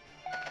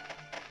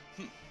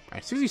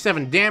 Alright,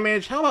 67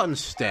 damage. How about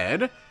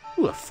instead?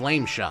 Ooh, a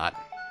Flame Shot.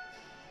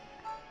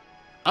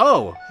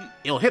 Oh,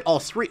 it'll hit all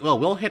three. Well,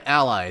 we'll hit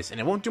allies, and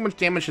it won't do much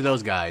damage to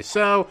those guys,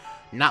 so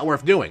not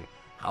worth doing.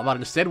 How about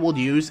instead we'll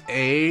use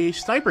a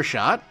sniper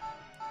shot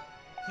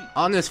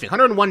on this thing.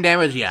 101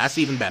 damage, yeah, that's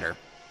even better.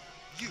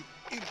 You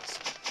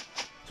innocent.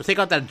 So take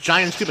out that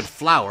giant stupid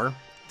flower.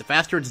 The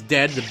faster it's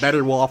dead, the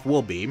better off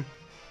we'll be.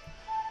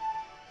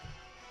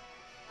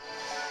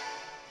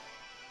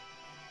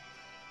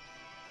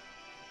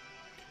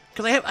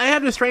 Because I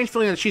have this strange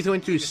feeling that she's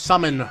going to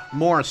summon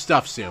more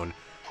stuff soon,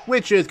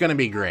 which is going to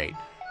be great.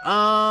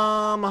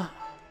 Nope,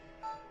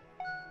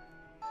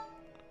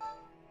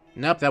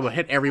 that would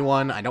hit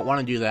everyone. I don't want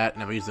to do that.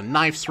 And if I use the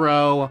knife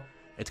throw,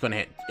 it's going to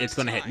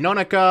hit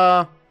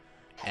Nonika,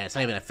 and it's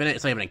not even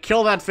gonna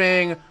kill that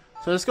thing.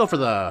 So let's go for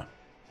the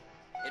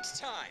It's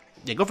time.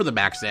 yeah, go for the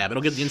backstab.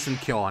 It'll get the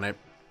instant kill on it.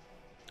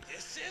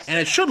 This is And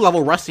it should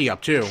level Rusty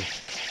up too.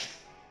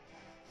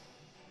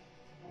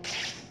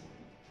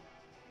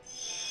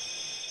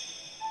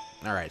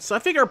 Alright, so I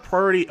think our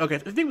priority... Okay, I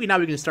think now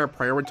we can start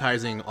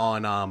prioritizing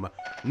on,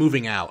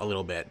 moving out a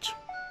little bit.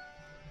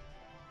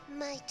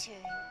 My turn.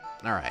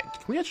 Alright,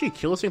 can we actually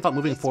kill this thing without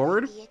moving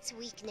forward? Be its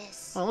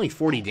weakness. Oh, only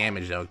 40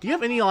 damage, though. Do you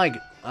have any, like,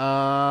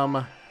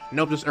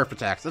 Nope, just earth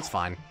attacks. That's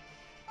fine.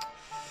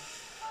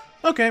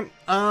 Okay, This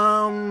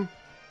might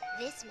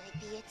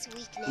be its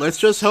weakness. let's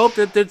just hope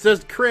that it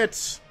just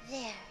crits.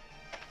 There.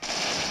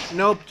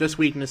 Nope, just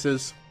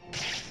weaknesses.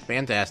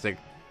 Fantastic.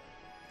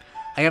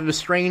 I have a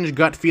strange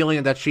gut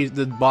feeling that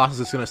the boss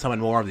is going to summon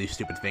more of these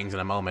stupid things in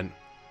a moment.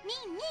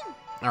 Mean, mean.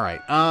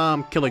 Alright,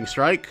 killing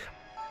strike.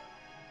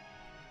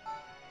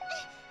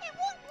 It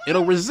won't work.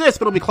 It'll resist,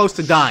 but it'll be close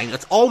to dying.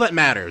 That's all that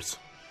matters.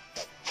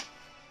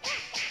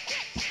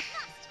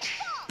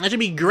 That should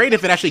be great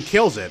if it actually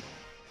kills it.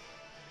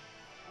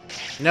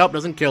 Nope,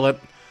 doesn't kill it.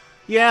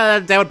 Yeah,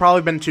 that would probably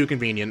have been too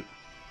convenient.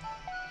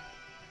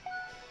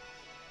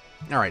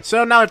 Alright,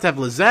 so now I have to have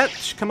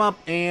Lizette come up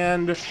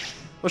and...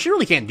 Well, she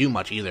really can't do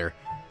much either.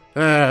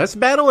 This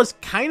battle is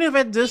kind of,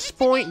 at this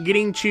point,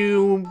 getting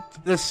to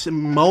this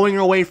mowing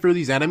her way through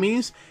these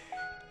enemies.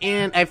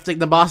 And I think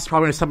the boss is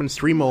probably going to summon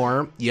 3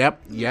 more.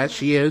 Yep, yes,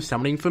 she is,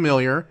 summoning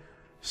familiar.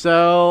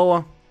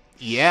 So,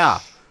 yeah.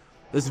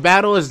 This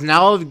battle is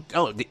now...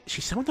 Oh,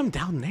 she summoned them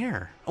down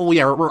there. Oh,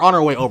 yeah, we're on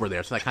our way over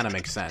there, so that kind of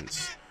makes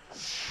sense.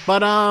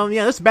 But,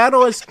 yeah, this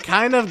battle has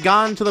kind of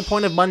gone to the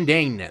point of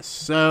mundaneness.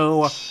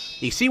 So,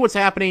 you see what's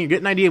happening, you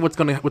get an idea of what's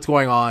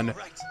going on.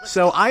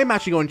 So, I'm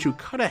actually going to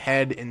cut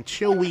ahead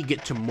until we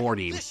get to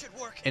Mordi. This should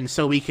work. And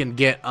so we can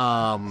get,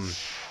 so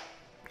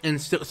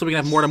we can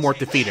have Mortimer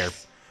defeat her.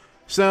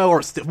 So, or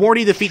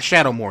Mordi defeat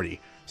Shadow Mordi.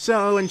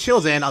 So,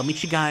 until then, I'll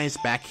meet you guys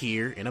back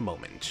here in a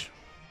moment.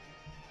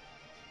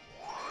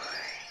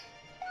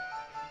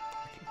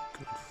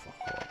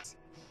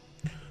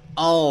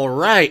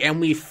 Alright,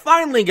 and we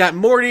finally got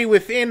Mordi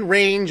within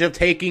range of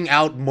taking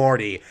out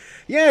Mordi.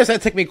 Yes,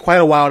 that took me quite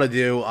a while to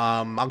do.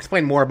 I'll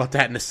explain more about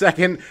that in a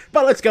second,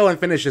 but let's go and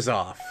finish this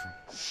off.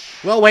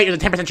 Well, wait,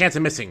 there's a 10% chance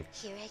of missing.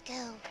 Here I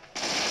go.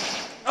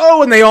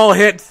 Oh, and they all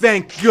hit,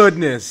 thank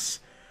goodness.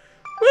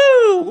 Woo!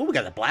 Ooh, we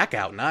got the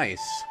blackout,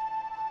 nice.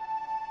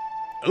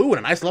 Ooh, and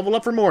a nice level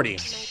up for Mordi.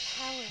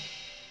 My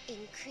power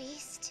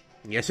increased.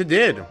 Yes, it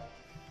did.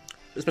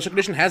 The special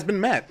condition has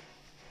been met.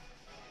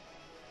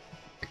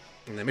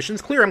 And the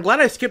mission's clear. I'm glad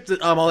I skipped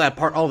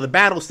all the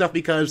battle stuff,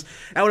 because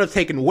that would have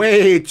taken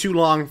way too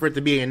long for it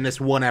to be in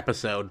this one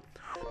episode.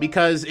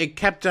 Because it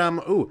kept,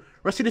 ooh,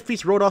 Rusty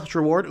defeats Rodolph's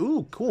reward.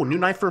 Ooh, cool, new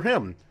knife for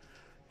him.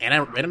 And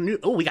a new,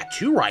 oh, we got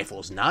 2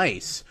 rifles,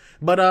 nice.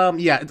 But,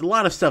 yeah, a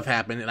lot of stuff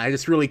happened, and I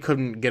just really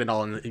couldn't get it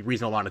all in a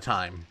reasonable amount of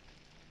time.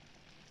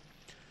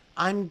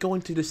 I'm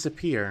going to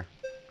disappear.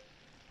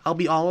 I'll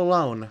be all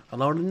alone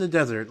in the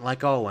desert,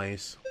 like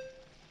always.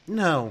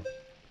 No.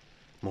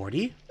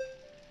 Mordi?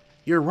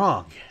 You're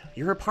wrong.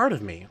 You're a part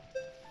of me.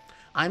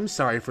 I'm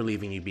sorry for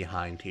leaving you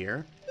behind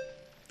here.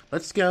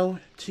 Let's go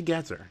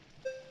together.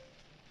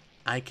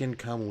 I can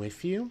come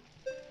with you?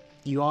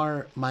 You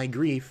are my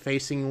grief.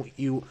 Facing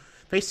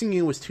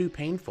you was too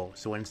painful,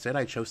 so instead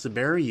I chose to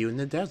bury you in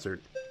the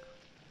desert.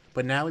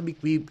 But now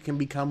we can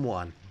become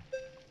one.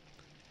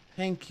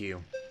 Thank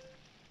you.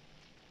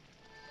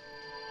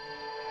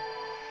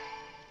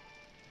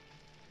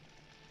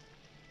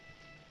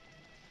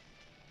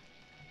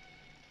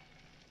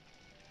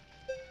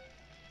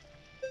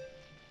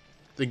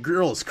 The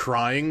girl is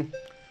crying.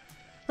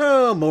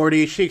 Oh,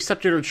 Mordi, she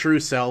accepted her true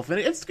self, and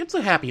it's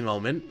a happy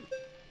moment.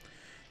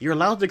 You're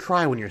allowed to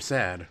cry when you're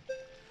sad.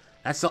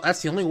 That's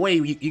the only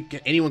way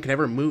anyone can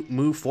ever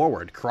move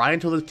forward. Cry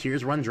until the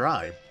tears run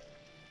dry.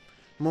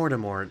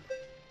 Mortimer,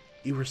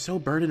 you were so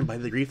burdened by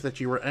the grief that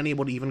you were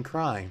unable to even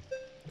cry.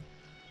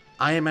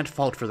 I am at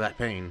fault for that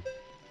pain.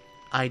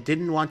 I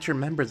didn't want to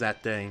remember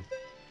that day.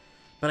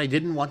 But I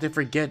didn't want to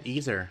forget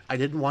either. I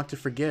didn't want to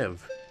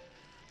forgive.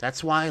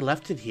 That's why I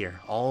left it here.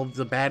 All of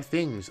the bad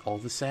things, all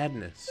the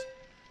sadness.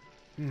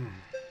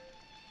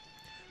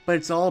 But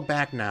it's all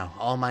back now,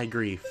 all my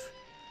grief.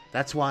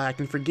 That's why I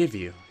can forgive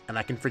you, and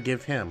I can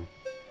forgive him.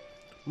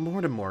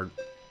 Mortimer,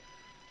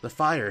 the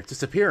fire, it's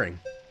disappearing.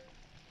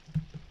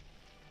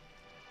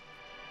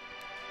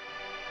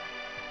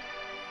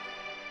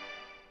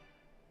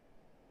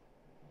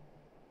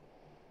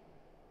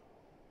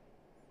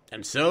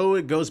 And so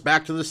it goes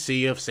back to the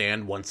sea of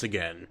sand once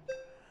again.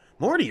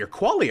 Mordi, your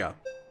qualia.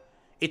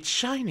 It's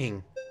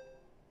shining.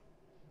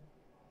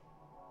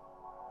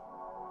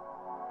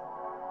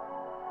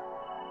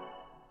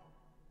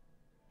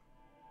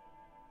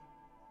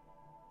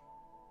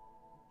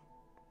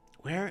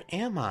 Where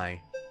am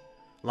I?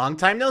 Long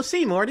time no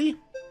see, Mordi.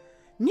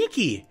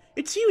 Nikki!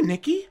 It's you,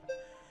 Nikki!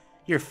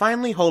 You're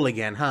finally whole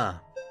again, huh?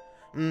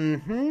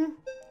 Mm-hmm.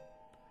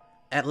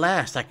 At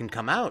last I can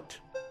come out.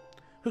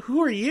 Who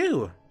are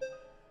you?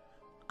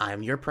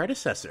 I'm your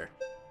predecessor.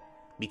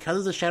 Because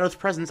of the Shadow's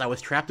presence, I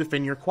was trapped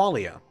within your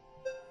qualia.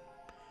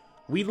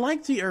 We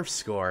like the Earth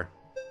score.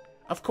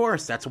 Of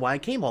course, that's why I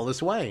came all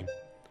this way.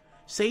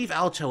 Save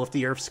Alto with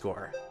the Earth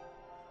score.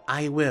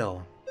 I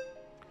will.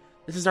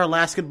 This is our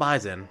last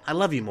goodbyes then. I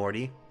love you,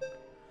 Mordi.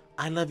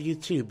 I love you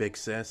too, big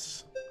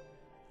sis.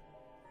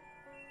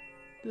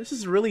 This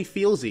is really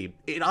feelsy.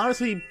 It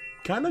honestly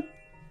kind of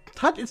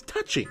it's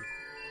touching.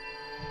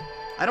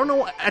 I don't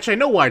know. Actually, I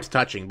know why it's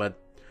touching, but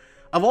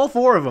of all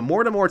four of them,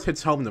 Mortimer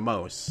hits home the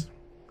most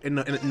in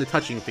the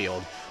touching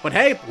field. But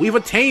hey, we've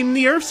attained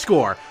the Earth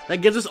score.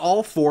 That gives us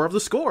all 4 of the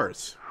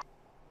scores.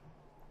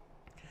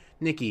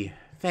 Nikki,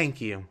 thank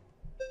you.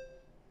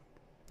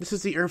 This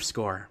is the Earth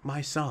score,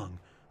 my song.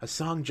 A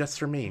song just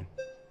for me.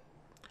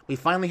 We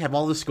finally have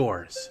all the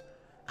scores.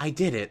 I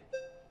did it.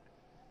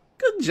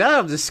 Good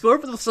job, the score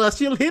for the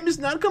Celestial Hymn is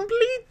now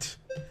complete.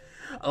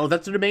 All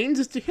that remains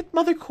is to hit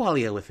Mother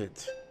Qualia with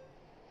it.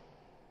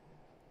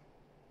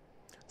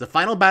 The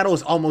final battle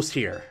is almost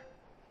here.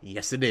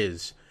 Yes, it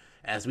is.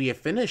 As we have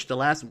finished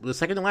the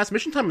second to last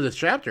mission time of this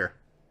chapter.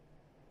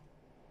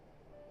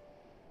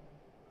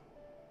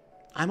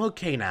 I'm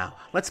okay now.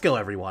 Let's go,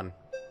 everyone.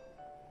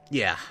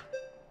 Yeah.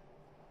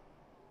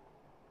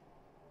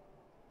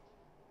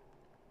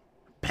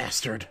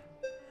 Bastard.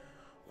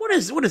 What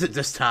is it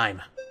this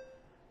time?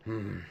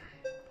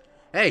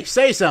 Hey,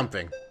 say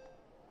something.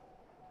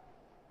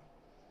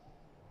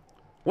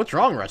 What's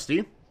wrong,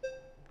 Rusty?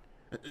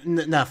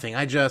 Nothing,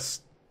 I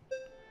just...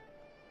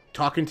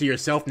 Talking to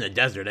yourself in the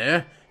desert,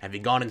 eh? Have you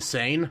gone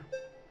insane?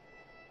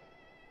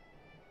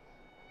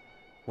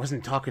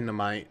 Wasn't talking to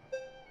my...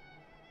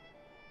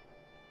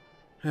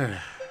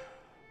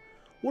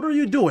 What are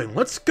you doing?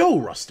 Let's go,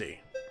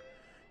 Rusty.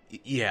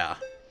 Yeah.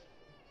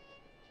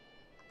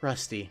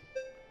 Rusty,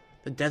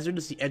 the desert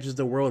is the edge of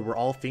the world where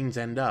all things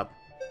end up.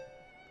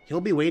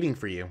 He'll be waiting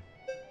for you.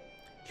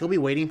 He'll be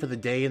waiting for the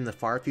day in the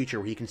far future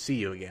where he can see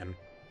you again.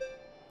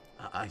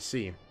 I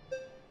see.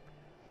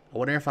 I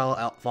wonder if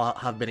I'll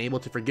have been able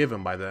to forgive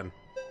him by then.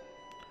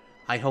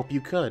 I hope you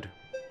could.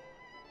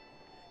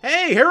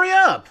 Hey, hurry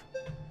up!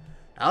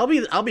 I'll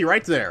be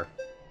right there.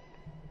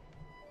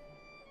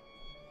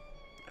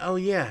 Oh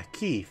yeah,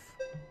 Keith.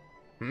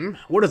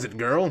 What is it,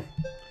 girl?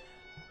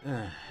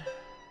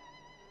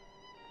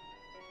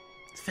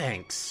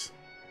 Thanks.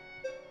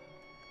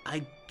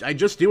 I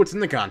just do what's in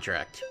the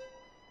contract.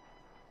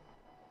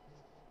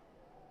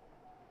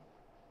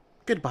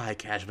 Goodbye,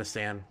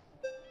 Kashmir-san.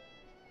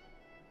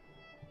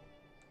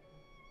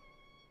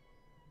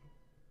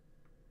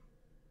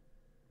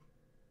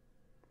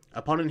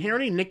 Upon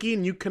inheriting Nikki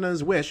and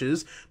Yukina's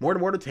wishes,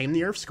 Mortimer attained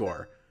the Earth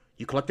score.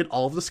 You collected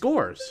all of the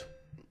scores.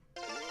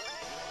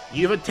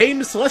 You've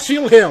attained the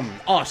Celestial Hymn!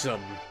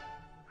 Awesome!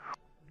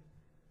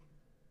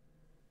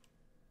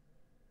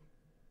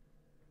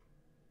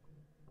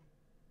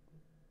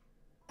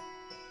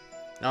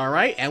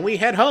 Alright, and we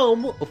head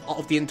home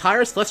with the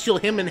entire Celestial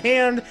Hymn in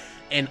hand,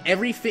 and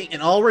everything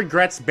and all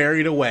regrets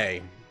buried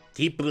away.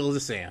 Deep below the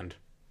sand.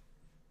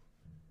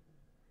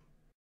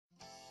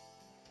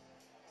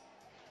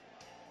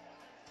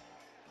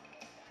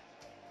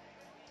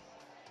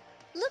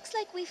 Looks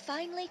like we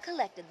finally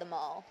collected them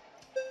all.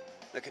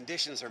 The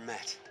conditions are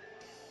met.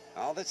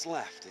 All that's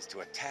left is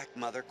to attack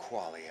Mother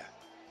Qualia.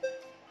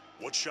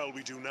 What shall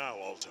we do now,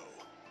 Alto?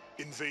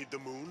 Invade the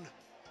moon?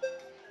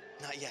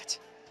 Not yet.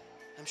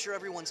 I'm sure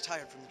everyone's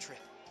tired from the trip.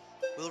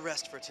 We'll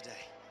rest for today,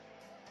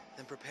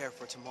 then prepare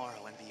for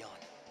tomorrow and beyond.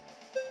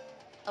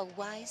 A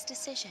wise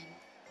decision.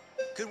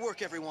 Good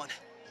work, everyone.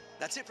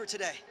 That's it for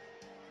today.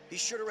 Be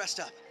sure to rest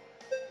up.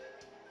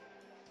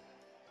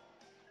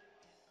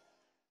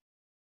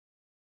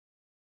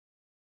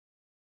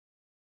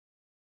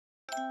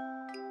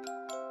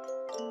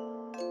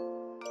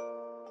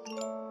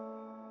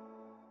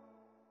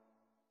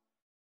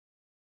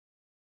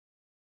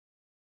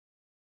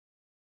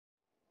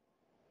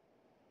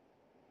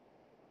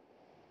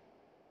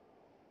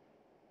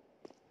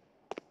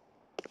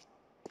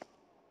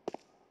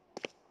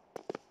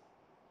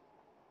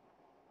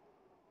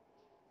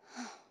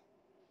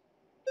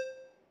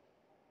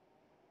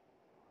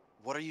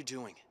 What are you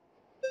doing?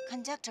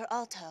 Conductor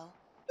Alto.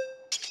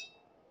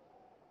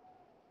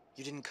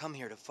 You didn't come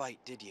here to fight,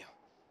 did you?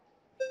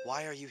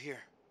 Why are you here?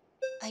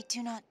 I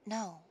do not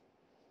know.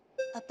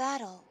 A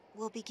battle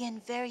will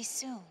begin very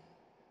soon,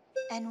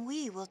 and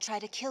we will try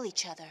to kill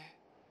each other.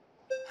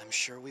 I'm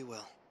sure we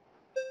will.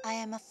 I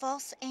am a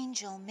false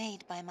angel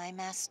made by my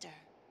master,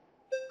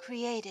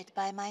 created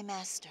by my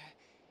master,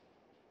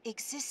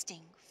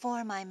 existing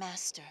for my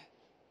master.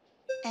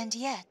 And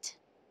yet,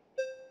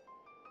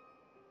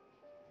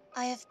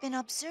 I have been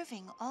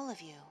observing all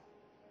of you.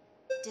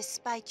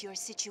 Despite your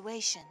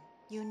situation,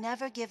 you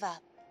never give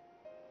up.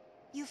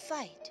 You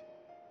fight.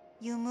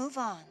 You move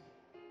on.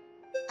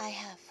 I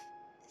have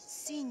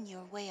seen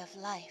your way of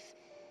life,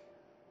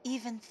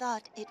 even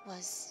thought it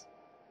was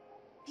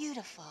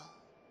beautiful.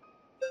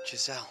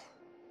 Giselle.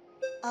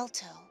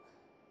 Alto,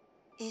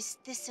 is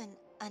this an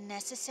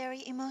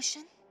unnecessary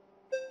emotion?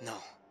 No.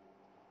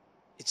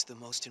 It's the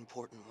most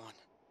important one.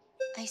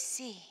 I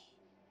see.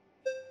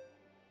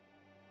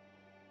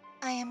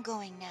 I am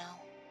going now.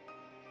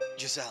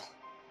 Giselle.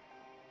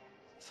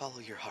 Follow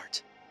your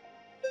heart.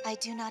 I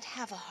do not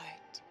have a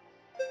heart.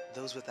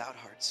 Those without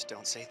hearts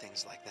don't say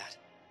things like that.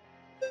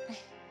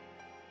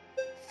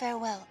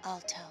 Farewell,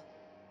 Alto.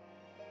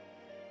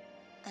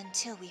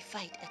 Until we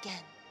fight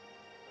again.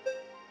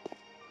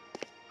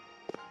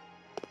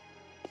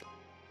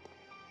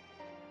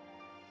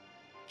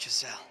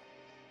 Giselle.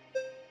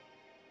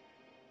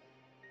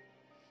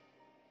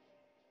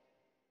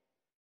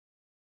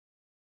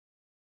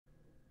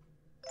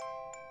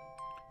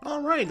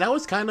 Alright, that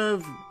was kind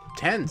of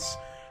tense.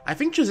 I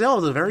think Giselle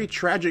is a very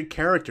tragic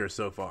character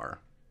so far.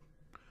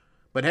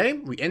 But hey,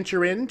 we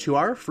enter into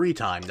our free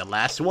time, the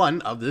last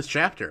one of this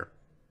chapter.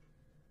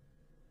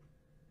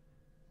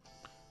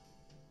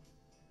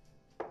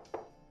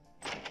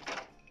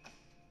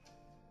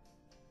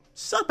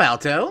 Sup,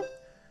 Alto?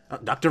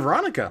 Dr.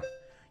 Veronica,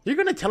 you're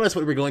going to tell us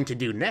what we're going to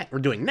do next. We're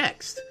doing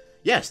next.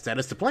 Yes, that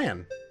is the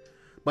plan.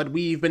 But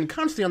we've been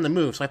constantly on the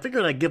move, so I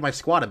figured I'd give my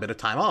squad a bit of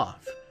time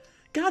off.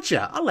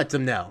 Gotcha, I'll let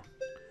them know.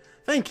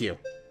 Thank you.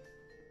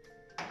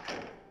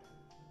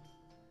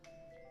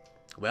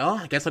 Well,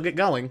 I guess I'll get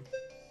going.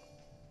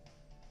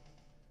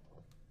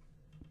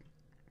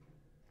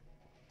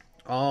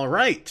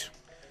 Alright.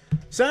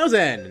 So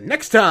then,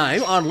 next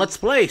time on Let's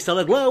Play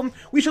Stella Glow,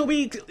 we shall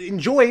be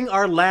enjoying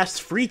our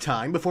last free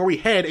time before we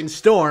head and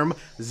storm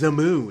the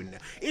moon.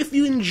 If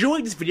you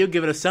enjoyed this video,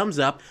 give it a thumbs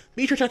up,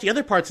 be sure to check the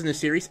other parts in the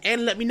series,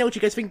 and let me know what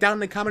you guys think down in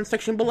the comment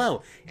section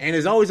below. And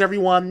as always,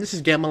 everyone, this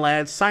is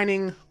Gamalad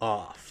signing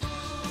off.